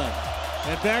shotgun.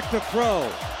 And back to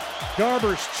throw.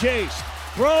 Garbers chased,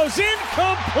 throws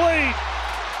incomplete.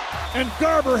 And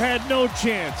Garber had no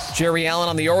chance. Jerry Allen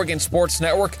on the Oregon Sports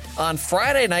Network. On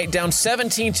Friday night, down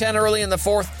 17-10 early in the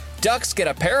 4th, Ducks get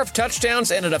a pair of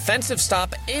touchdowns and a defensive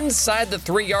stop inside the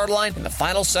 3-yard line in the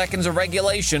final seconds of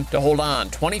regulation to hold on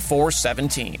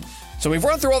 24-17. So we've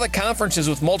run through all the conferences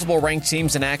with multiple ranked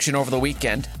teams in action over the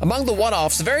weekend. Among the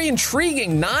one-offs, a very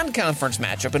intriguing non-conference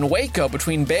matchup in Waco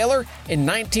between Baylor and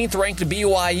 19th-ranked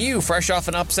BYU, fresh off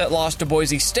an upset loss to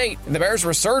Boise State. And the Bears'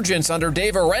 resurgence under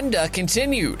Dave Aranda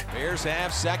continued. Bears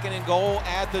have 2nd and goal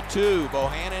at the 2.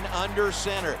 Bohannon under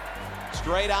center.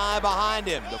 Straight eye behind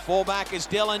him. The fullback is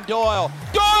Dylan Doyle.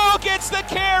 Doyle gets the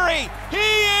carry. He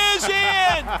is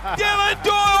in. Dylan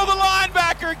Doyle, the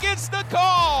linebacker, gets the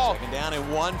call. 2nd down and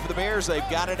 1 for the Bears. They've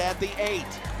got it at the 8.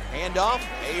 Handoff,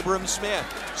 Abram Smith.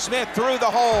 Smith through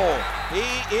the hole. He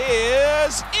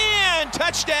is in.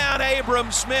 Touchdown,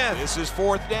 Abram Smith. This is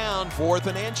 4th down, 4th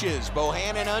and inches.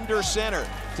 Bohannon under center.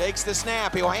 Takes the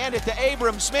snap. He'll hand it to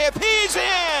Abram Smith. He's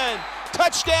in.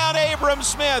 Touchdown, Abram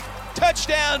Smith.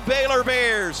 Touchdown, Baylor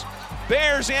Bears.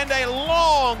 Bears end a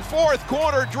long fourth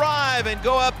quarter drive and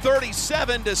go up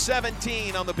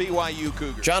 37-17 on the BYU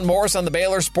Cougars. John Morris on the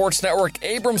Baylor Sports Network.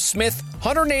 Abram Smith,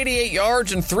 188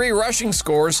 yards and 3 rushing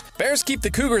scores. Bears keep the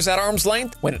Cougars at arm's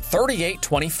length, win at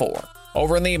 38-24.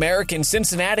 Over in the American,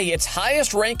 Cincinnati, its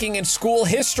highest ranking in school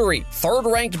history.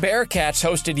 Third-ranked Bearcats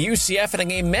hosted UCF in a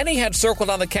game many had circled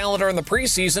on the calendar in the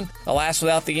preseason. Alas,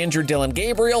 without the injured Dylan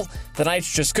Gabriel, the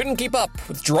Knights just couldn't keep up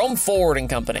with Jerome Ford and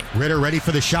company. Ritter ready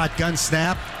for the shotgun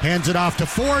snap, hands it off to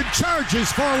Ford,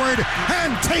 charges forward,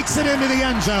 and takes it into the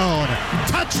end zone.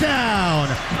 Touchdown,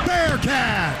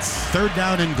 Bearcats! Third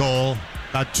down and goal,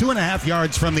 about 2.5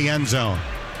 yards from the end zone.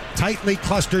 Tightly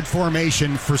clustered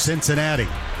formation for Cincinnati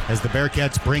as the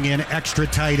Bearcats bring in extra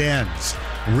tight ends.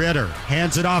 Ritter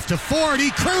hands it off to Ford.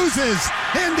 He cruises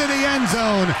into the end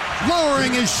zone,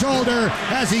 lowering his shoulder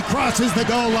as he crosses the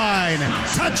goal line.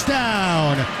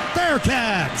 Touchdown,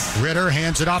 Bearcats! Ritter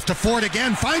hands it off to Ford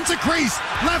again, finds a crease,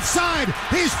 left side.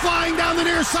 He's flying down the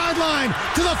near sideline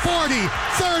to the 40,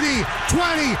 30,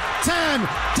 20, 10.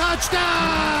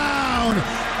 Touchdown!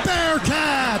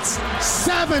 Bearcats!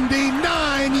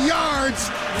 79 yards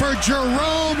for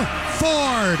Jerome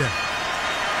Ford.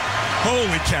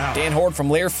 Holy cow. Dan Horde from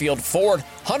Learfield. Ford,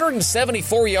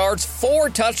 174 yards, 4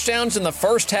 touchdowns in the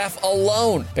first half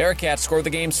alone. Bearcats scored the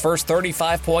game's first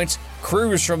 35 points,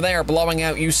 cruised from there, blowing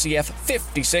out UCF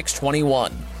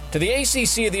 56-21. To the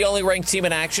ACC, the only ranked team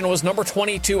in action was number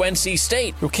 22 NC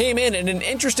State, who came in an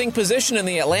interesting position in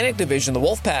the Atlantic Division, the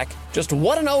Wolfpack. Just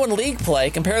 1-0 in league play.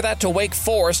 Compare that to Wake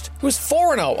Forest, who's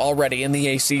 4-0 already in the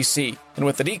ACC. And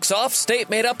with the Deacs off, State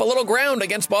made up a little ground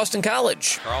against Boston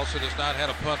College. Carlson has not had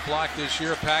a punt block this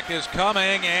year. Pack is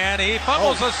coming, and he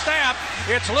fumbles the snap.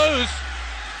 It's loose.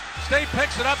 State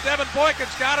picks it up. Devin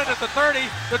Boykin's got it at the 30,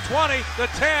 the 20, the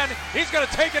 10. He's going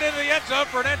to take it into the end zone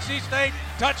for an NC State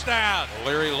touchdown.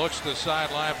 Leary looks to the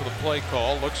sideline for the play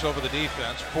call, looks over the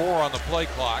defense. 4 on the play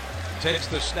clock. Takes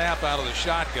the snap out of the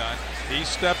shotgun. He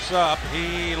steps up.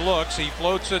 He looks. He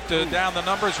floats it down the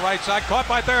numbers right side. Caught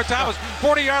by Thayer Thomas.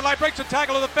 40-yard line. Breaks a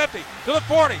tackle to the 50, to the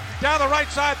 40. Down the right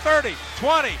side. 30,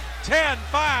 20, 10,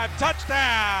 5.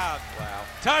 Touchdown. Wow.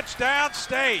 Touchdown,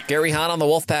 State. Gary Hahn on the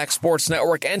Wolfpack Sports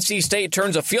Network. NC State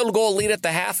turns a field goal lead at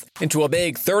the half into a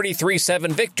big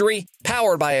 33-7 victory,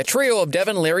 powered by a trio of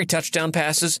Devin Leary touchdown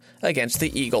passes against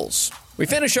the Eagles. We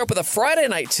finish up with a Friday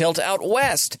night tilt out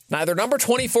west. Neither number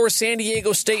 24 San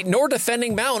Diego State nor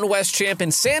defending Mountain West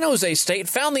champion San Jose State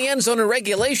found the end zone in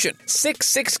regulation.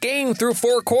 6-6 game through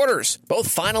 4 quarters.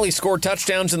 Both finally scored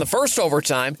touchdowns in the first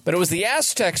overtime, but it was the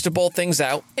Aztecs to bolt things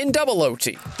out in double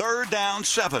OT. Third down,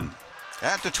 7.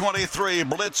 At the 23,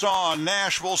 blitz on.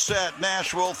 Nashville set.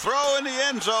 Nashville throw in the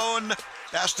end zone.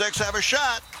 Aztecs have a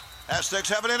shot. Aztecs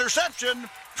have an interception.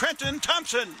 Trenton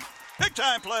Thompson. Big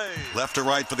time play. Left to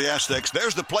right for the Aztecs.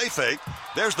 There's the play fake.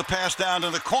 There's the pass down to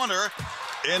the corner.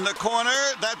 In the corner,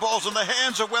 that ball's in the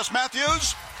hands of Wes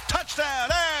Matthews. Touchdown,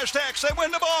 Aztecs. They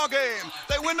win the ball game.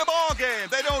 They win the ball game.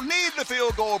 They don't need the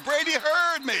field goal. Brady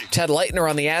heard me. Ted Leitner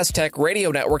on the Aztec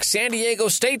Radio Network. San Diego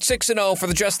State 6-0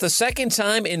 for just the second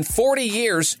time in 40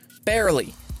 years.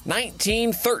 Barely.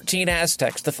 19-13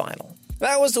 Aztecs the final.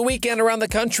 That was the weekend around the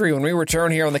country. When we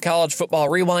return here on the College Football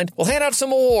Rewind, we'll hand out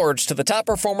some awards to the top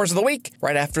performers of the week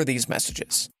right after these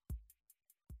messages.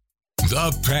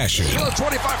 The passion.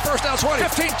 25, first down, 20,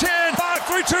 15, 10, 5,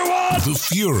 3, 2, 1. The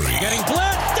fury. Getting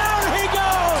blitzed, down he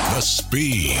goes. The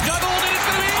speed. Juggled, and it's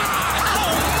going to be,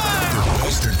 The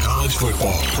best in college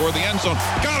football. toward the end zone,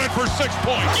 got it for 6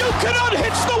 points. You can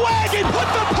unhitch the wagon, put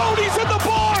the ponies in the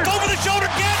barn. Over the shoulder,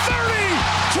 get 30,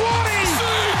 20.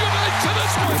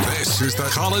 This is the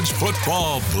College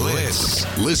Football Blitz.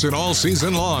 Listen all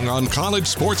season long on College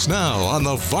Sports Now on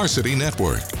the Varsity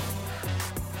Network.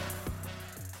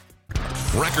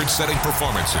 Record-setting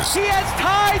performances. He has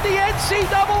tied the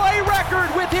NCAA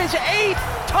record with his 8th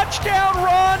touchdown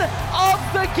run of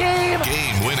the game.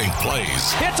 Game-winning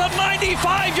plays. It's a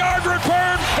 95-yard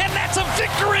return, and that's a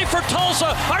victory for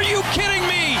Tulsa. Are you kidding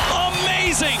me?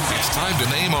 Amazing. It's time to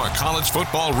name our College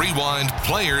Football Rewind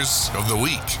Players of the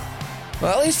Week.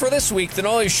 Well, at least for this week, the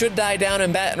noise should die down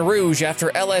in Baton Rouge after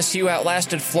LSU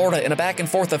outlasted Florida in a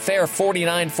back-and-forth affair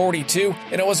 49-42,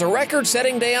 and it was a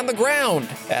record-setting day on the ground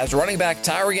as running back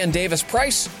Tyrion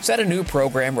Davis-Price set a new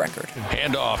program record.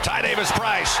 Handoff, Ty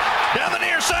Davis-Price, down the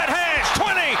near side hash,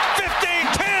 20, 15,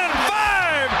 10,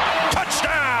 5.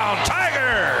 Touchdown,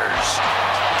 Tigers.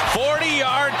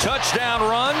 40-yard touchdown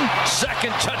run,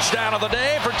 second touchdown of the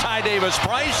day for Ty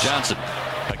Davis-Price. Johnson,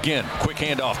 again, quick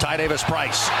handoff, Ty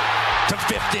Davis-Price. To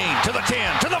 15, to the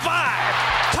 10, to the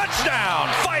 5. Touchdown,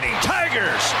 Fighting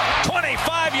Tigers.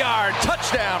 25-yard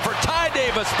touchdown for Ty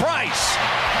Davis-Price.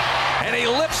 and he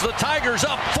lifts the Tigers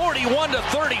up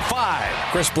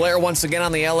 41-35. Chris Blair once again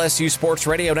on the LSU Sports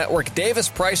Radio Network. Davis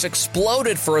Price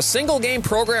exploded for a single-game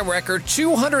program record,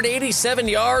 287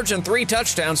 yards and 3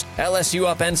 touchdowns.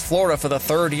 LSU upends Florida for the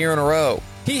 3rd year in a row.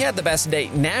 He had the best day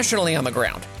nationally on the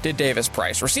ground, did Davis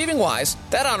Price. Receiving-wise,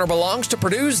 that honor belongs to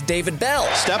Purdue's David Bell.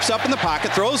 Steps up in the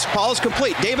pocket, throws, ball is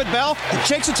complete. David Bell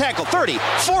shakes a tackle, 30,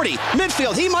 40,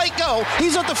 midfield. He might go.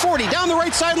 He's at the 40, down the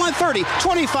right sideline, 30,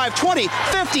 25, 20,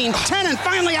 15, 10, and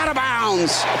finally out of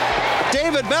bounds.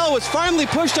 David Bell was finally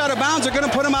pushed out of bounds. They're going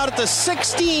to put him out at the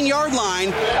 16-yard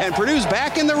line, and Purdue's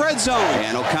back in the red zone.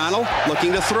 And O'Connell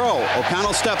looking to throw.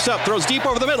 O'Connell steps up, throws deep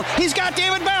over the middle. He's got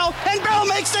David Bell, and Bell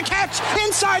makes the catch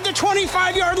inside the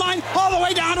 25-yard line, all the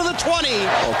way down to the 20.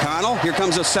 O'Connell, here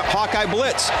comes a Hawkeye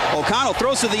blitz. O'Connell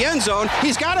throws to the end zone.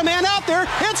 He's got a man out there.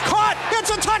 It's caught. It's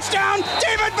a touchdown.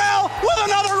 David Bell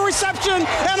with another reception,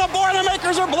 and the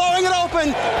Boilermakers are blowing it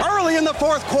open early in the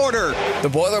 4th quarter. The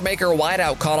Boilermaker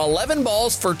wideout caught 11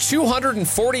 balls for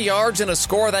 240 yards and a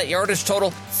score. That yardage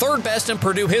total, 3rd best in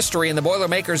Purdue history in the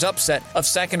Boilermakers upset of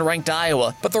 2nd-ranked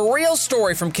Iowa. But the real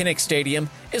story from Kinnick Stadium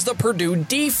is the Purdue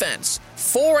defense.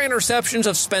 4 interceptions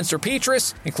of Spencer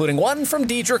Petras, including 1 from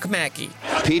Dedrick Mackey.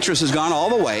 Petras has gone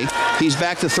all the way. He's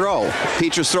back to throw.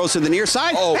 Petras throws to the near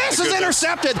side. Pass is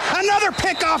intercepted. Another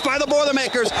pickoff by the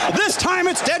Boilermakers. This time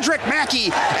it's Dedrick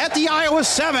Mackey at the Iowa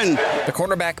 7. The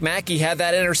cornerback Mackey had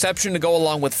that interception to go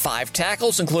along with 5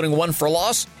 tackles, including 1 for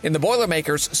loss, in the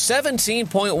Boilermakers'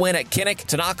 17-point win at Kinnick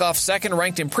to knock off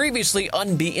 2nd-ranked and previously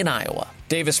unbeaten Iowa.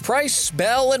 Davis Price,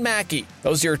 Bell, and Mackey.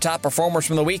 Those are your top performers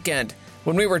from the weekend.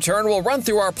 When we return, we'll run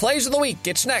through our plays of the week.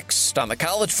 It's next on the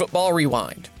College Football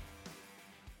Rewind.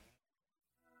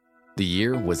 The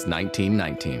year was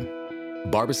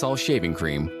 1919. Barbasol shaving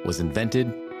cream was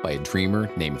invented by a dreamer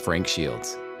named Frank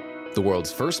Shields. The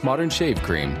world's first modern shave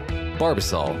cream,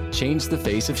 Barbasol changed the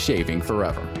face of shaving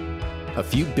forever. A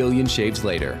few billion shaves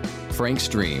later, Frank's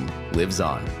dream lives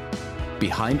on.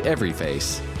 Behind every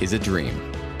face is a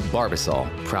dream. Barbasol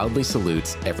proudly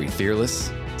salutes every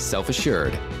fearless,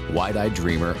 self-assured, wide-eyed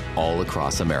dreamer all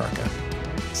across America.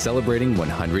 Celebrating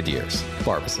 100 years.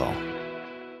 Barbasol.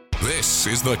 This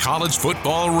is the College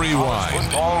Football Rewind.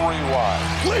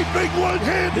 Leaping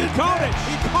one-handed. He caught it.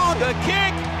 He caught the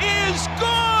kick is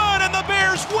good, and the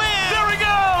Bears win. There he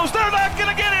goes. They're not going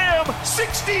to get him.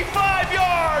 65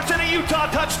 yards and a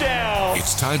Utah touchdown.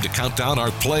 It's time to count down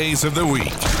our plays of the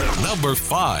week. Number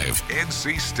 5,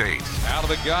 NC State. Out of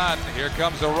the gun. Here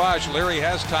comes the rush. Leary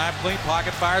has time. Clean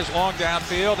pocket, fires long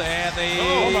downfield, and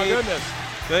oh my goodness.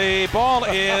 The ball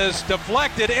is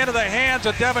deflected into the hands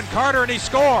of Devin Carter, and he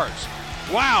scores.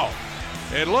 Wow.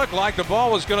 It looked like the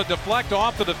ball was going to deflect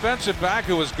off the defensive back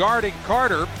who was guarding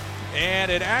Carter,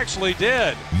 and it actually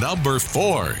did. Number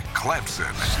 4,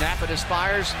 Clemson. Snap it as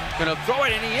Spires. Going to throw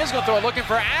it, and he is going to throw it. Looking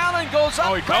for Allen. Goes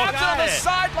up, grabs on the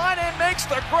sideline, and makes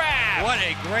the grab. What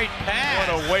a great pass.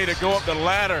 What a way to go up the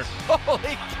ladder.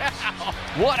 Holy cow.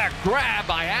 What a grab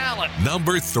by Allen.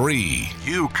 Number 3,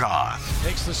 UConn.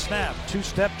 Takes the snap.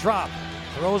 2-step drop.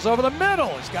 Throws over the middle.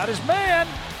 He's got his man,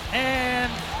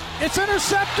 and it's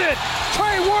intercepted.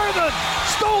 Trey Worthen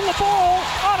stole the ball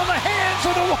out of the hands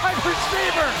of the wide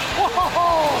receiver.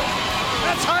 Whoa!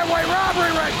 That's highway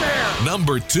robbery right there.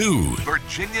 Number 2,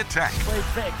 Virginia Tech. Play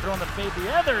fake, throwing the fade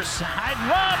the other side.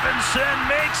 Robinson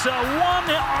makes a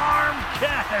one-arm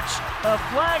catch. A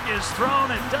flag is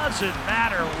thrown. It doesn't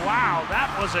matter. Wow,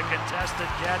 that was a contested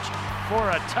catch for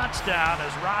a touchdown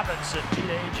as Robinson beat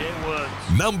A.J.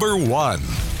 Woods. Number 1.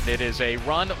 It is a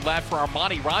run left for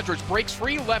Armani Rogers. Breaks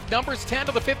free, left numbers 10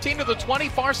 to the 15 to the 20.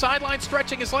 Far sideline,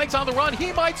 stretching his legs on the run.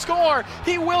 He might score.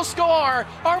 He will score.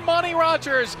 Armani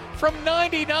Rogers from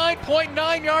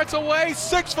 99.9 yards away.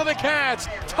 6 for the Cats.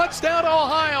 Touchdown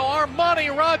Ohio. Armani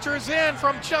Rogers in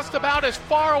from just about as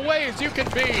far away as you can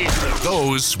be.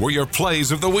 Those were your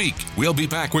plays of the week. We'll be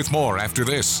back with more after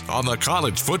this on the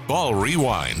College Football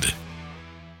Rewind.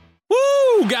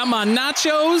 Woo! Got my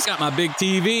nachos, got my big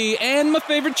TV, and my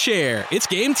favorite chair. It's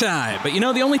game time. But you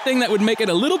know, the only thing that would make it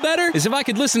a little better is if I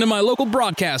could listen to my local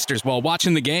broadcasters while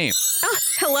watching the game.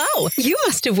 Hello. You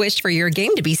must have wished for your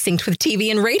game to be synced with TV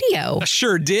and radio. I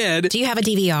sure did. Do you have a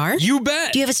DVR? You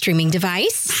bet. Do you have a streaming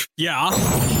device? Yeah.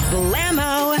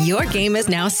 Blammo! Your game is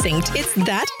now synced. It's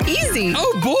that easy.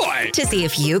 Oh, boy. To see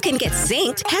if you can get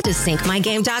synced, head to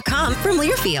syncmygame.com from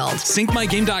Learfield.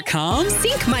 Syncmygame.com?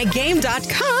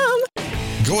 Syncmygame.com.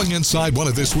 Going inside one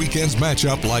of this weekend's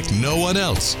matchup like no one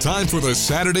else. Time for the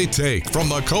Saturday Take from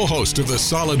the co-host of the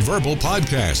Solid Verbal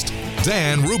podcast,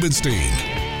 Dan Rubenstein.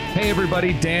 Hey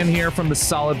everybody, Dan here from the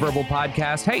Solid Verbal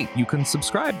Podcast. Hey, you can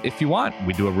subscribe if you want.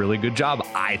 We do a really good job,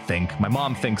 I think. My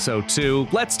mom thinks so too.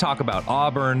 Let's talk about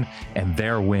Auburn and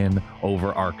their win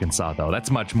over Arkansas, though.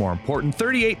 That's much more important.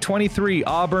 38-23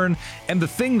 Auburn. And the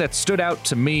thing that stood out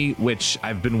to me, which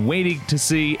I've been waiting to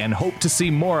see and hope to see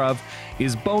more of,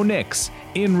 is Bo Nix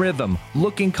in rhythm,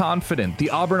 looking confident. The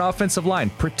Auburn offensive line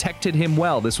protected him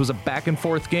well. This was a back and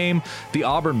forth game. The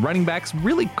Auburn running backs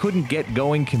really couldn't get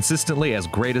going consistently, as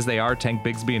great as they are, Tank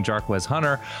Bigsby and Jarquez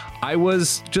Hunter. I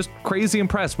was just crazy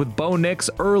impressed with Bo Nix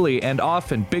early and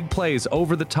often. Big plays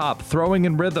over the top, throwing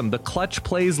in rhythm, the clutch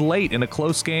plays late in a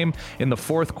close game in the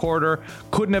fourth quarter.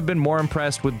 Couldn't have been more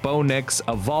impressed with Bo Nix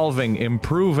evolving,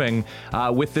 improving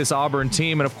with this Auburn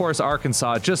team. And of course,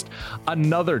 Arkansas, just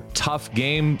another tough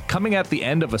game coming at the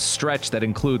end of a stretch that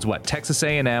includes Texas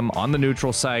A&M on the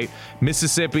neutral site,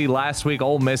 Mississippi last week.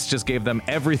 Ole Miss just gave them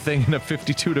everything in a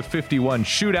 52-51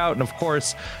 shootout, and of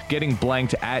course getting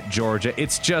blanked at Georgia.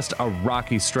 It's just a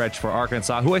rocky stretch for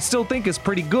Arkansas, who I still think is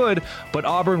pretty good, but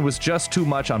Auburn was just too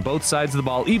much on both sides of the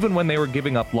ball. Even when they were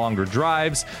giving up longer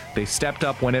drives, they stepped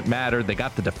up when it mattered. They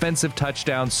got the defensive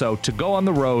touchdown. So to go on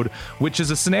the road, which is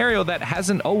a scenario that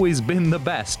hasn't always been the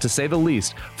best, to say the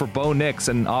least, for Bo Nix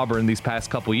and Auburn these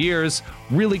past couple years,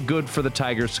 really good for the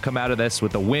Tigers to come out of this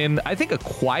with a win. I think a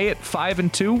quiet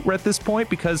 5-2 at this point,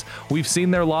 because we've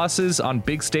seen their losses on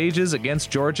big stages against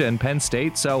Georgia and Penn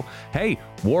State. So, hey,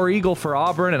 War Eagle for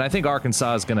Auburn, and I think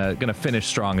Arkansas is gonna finish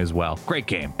strong as well. Great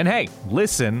game. And hey,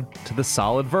 listen to the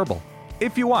Solid Verbal.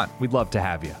 If you want, we'd love to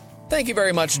have you. Thank you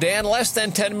very much, Dan. Less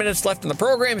than 10 minutes left in the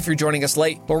program. If you're joining us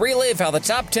late, we'll relive how the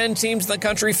top 10 teams in the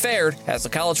country fared as the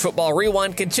College Football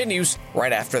Rewind continues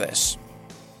right after this.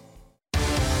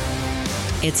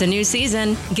 It's a new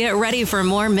season. Get ready for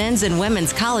more men's and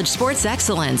women's college sports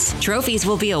excellence. Trophies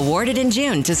will be awarded in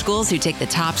June to schools who take the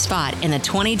top spot in the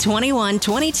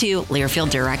 2021-22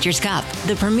 Learfield Directors Cup.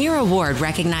 The premier award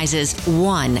recognizes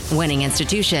one winning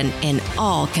institution in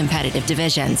all competitive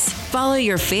divisions. Follow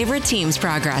your favorite team's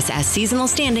progress as seasonal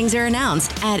standings are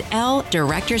announced at L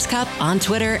Directors Cup on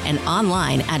Twitter and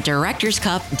online at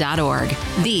directorscup.org.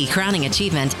 The crowning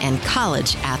achievement in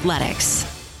college athletics.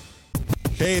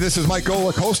 Hey, this is Mike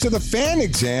Golick, host of The Fan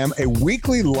Exam, a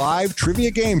weekly live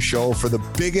trivia game show for the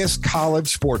biggest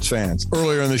college sports fans.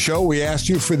 Earlier in the show, we asked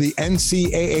you for the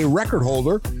NCAA record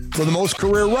holder for the most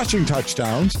career rushing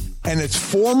touchdowns, and it's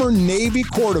former Navy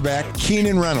quarterback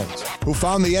Keenan Reynolds, who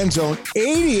found the end zone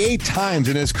 88 times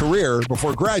in his career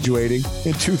before graduating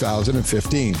in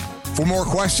 2015. For more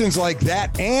questions like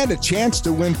that and a chance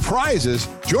to win prizes,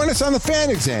 join us on The Fan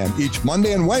Exam each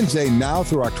Monday and Wednesday now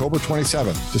through October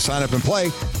 27th. To sign up and play,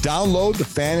 download the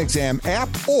Fan Exam app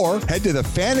or head to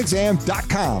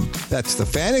thefanexam.com. That's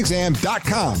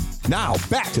thefanexam.com. Now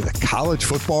back to the College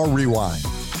Football Rewind.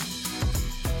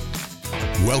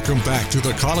 Welcome back to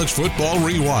the College Football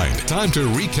Rewind. Time to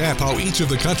recap how each of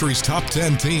the country's top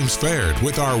 10 teams fared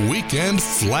with our weekend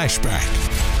flashback.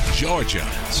 Georgia.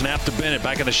 Snap to Bennett,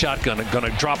 back in the shotgun. Going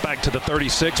to drop back to the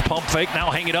 36. Pump fake, now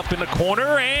hang it up in the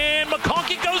corner. And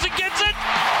McConkey goes and gets it.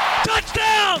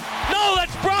 Touchdown! No,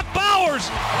 that's Brock Bowers.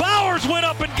 Bowers went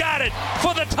up and got it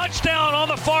for the touchdown on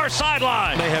the far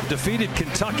sideline. They have defeated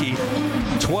Kentucky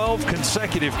 12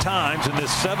 consecutive times in this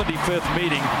 75th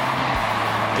meeting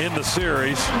in the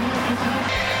series.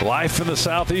 Life in the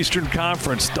Southeastern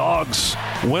Conference. Dogs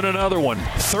win another one.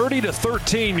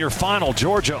 30-13 your final.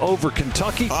 Georgia over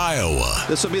Kentucky. Iowa.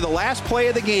 This will be the last play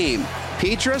of the game.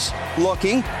 Petrus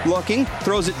looking,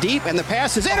 throws it deep, and the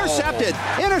pass is intercepted.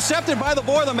 Intercepted by the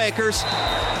Boilermakers.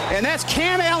 And that's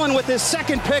Cam Allen with his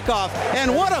second pickoff.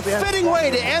 And what a fitting way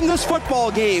to end this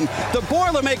football game. The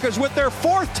Boilermakers with their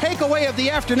fourth takeaway of the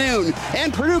afternoon.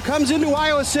 And Purdue comes into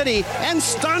Iowa City and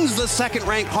stuns the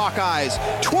second-ranked Hawkeyes.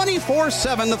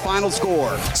 24-7 the final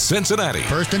score. Cincinnati.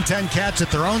 First and 10 Cats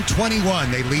at their own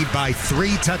 21. They lead by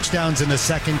 3 touchdowns in the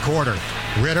second quarter.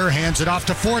 Ritter hands it off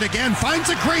to Ford again, finds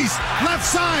a crease, left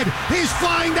side. He's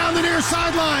flying down the near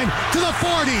sideline to the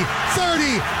 40,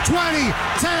 30, 20,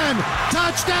 10.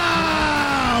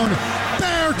 Touchdown!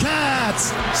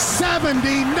 Bearcats!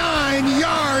 79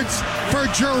 yards for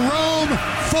Jerome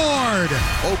Ford.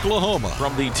 Oklahoma.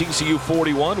 From the TCU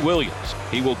 41, Williams.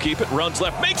 He will keep it, runs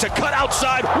left, makes a cut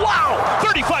outside. Wow!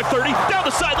 35-30, down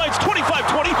the sidelines,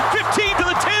 25-20, 15 to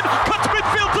the 10, cuts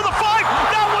midfield to the 5.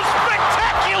 That was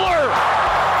spectacular!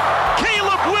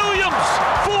 Caleb Williams,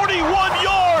 41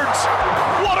 yards.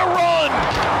 What a run!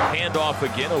 Handoff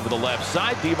again over the left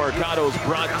side. DeMarcado's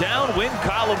brought down. Win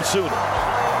column sooner.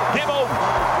 Game over.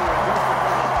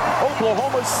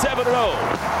 Oklahoma 7-0.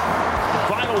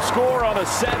 Final score on a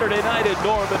Saturday night in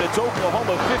Norman. It's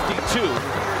Oklahoma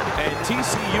 52 and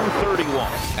TCU 31.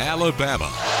 Alabama.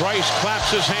 Bryce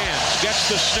claps his hands, gets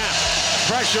the snap.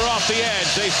 Pressure off the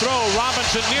edge. They throw.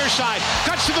 Robinson near side.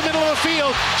 Cuts to the middle of the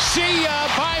field. See ya.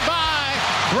 Bye-bye.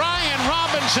 Brian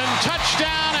Robinson.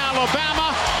 Touchdown,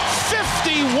 Alabama.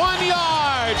 51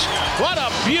 yards. What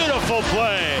a beautiful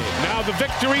play. Now the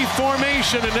victory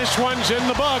formation, and this one's in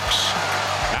the books.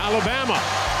 Alabama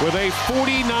with a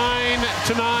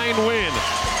 49-9 win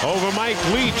over Mike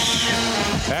Leach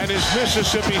and his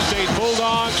Mississippi State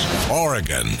Bulldogs.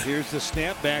 Oregon. Here's the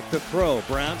snap, back to throw.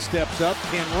 Brown steps up,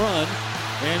 can run,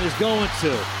 and is going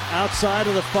to. Outside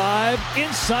of the 5,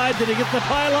 inside, did he get the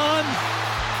pylon?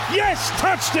 Yes,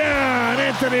 touchdown,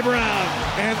 Anthony Brown.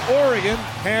 And Oregon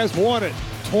has won it,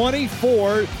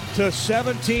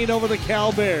 24-17 over the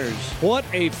Cal Bears. What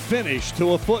a finish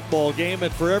to a football game,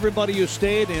 and for everybody who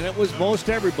stayed, and it was most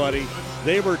everybody,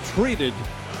 they were treated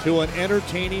to an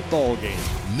entertaining ball game.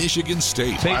 Michigan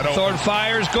State. Thorne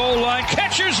fires, goal line,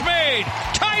 catcher's made.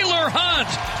 Tyler Hunt,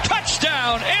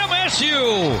 touchdown,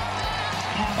 MSU.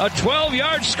 A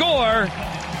 12-yard score,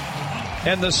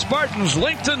 and the Spartans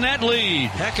lengthen that lead.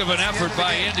 Heck of an effort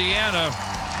by Indiana,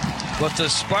 but the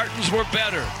Spartans were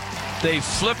better. They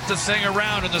flipped the thing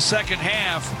around in the second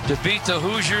half to beat the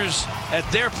Hoosiers at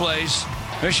their place.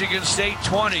 Michigan State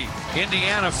 20,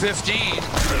 Indiana 15.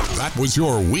 That was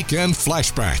your weekend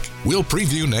flashback. We'll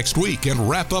preview next week and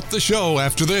wrap up the show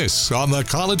after this on the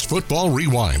College Football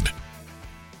Rewind.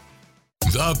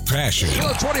 The passion.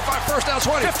 25, first down,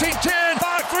 20, 15, 10,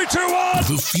 5, 3, 2, 1.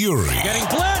 The fury. Getting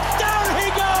blitzed, down he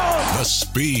goes. The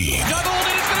speed. Doubled,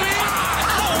 and it's going to be.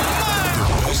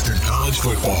 The best in college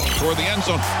football. Toward the end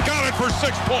zone, got it for 6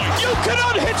 points. You can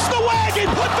unhitch the wagon,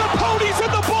 put the ponies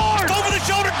in the barn. Over the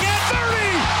shoulder, get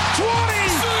 30, 20.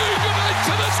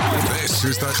 This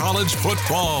is the College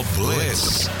Football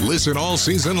Blitz. Listen all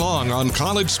season long on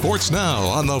College Sports Now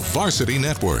on the Varsity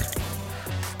Network.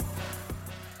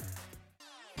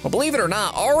 Well, believe it or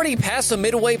not, already past the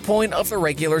midway point of the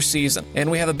regular season. And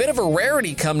we have a bit of a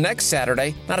rarity come next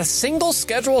Saturday. Not a single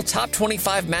scheduled top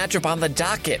 25 matchup on the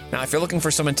docket. Now, if you're looking for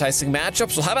some enticing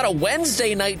matchups, well, how about a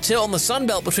Wednesday night tilt in the Sun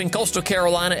Belt between Coastal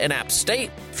Carolina and App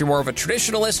State? If you're more of a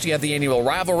traditionalist, you have the annual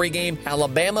rivalry game.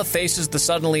 Alabama faces the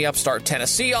suddenly upstart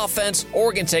Tennessee offense.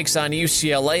 Oregon takes on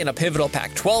UCLA in a pivotal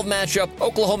Pac-12 matchup.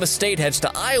 Oklahoma State heads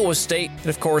to Iowa State. And,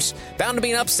 of course, bound to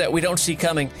be an upset we don't see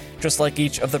coming, just like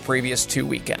each of the previous 2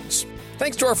 weekends.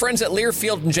 Thanks to our friends at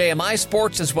Learfield and JMI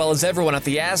Sports, as well as everyone at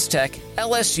the Aztec,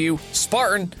 LSU,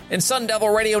 Spartan, and Sun Devil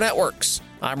Radio Networks.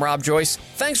 I'm Rob Joyce.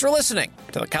 Thanks for listening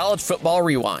to the College Football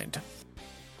Rewind.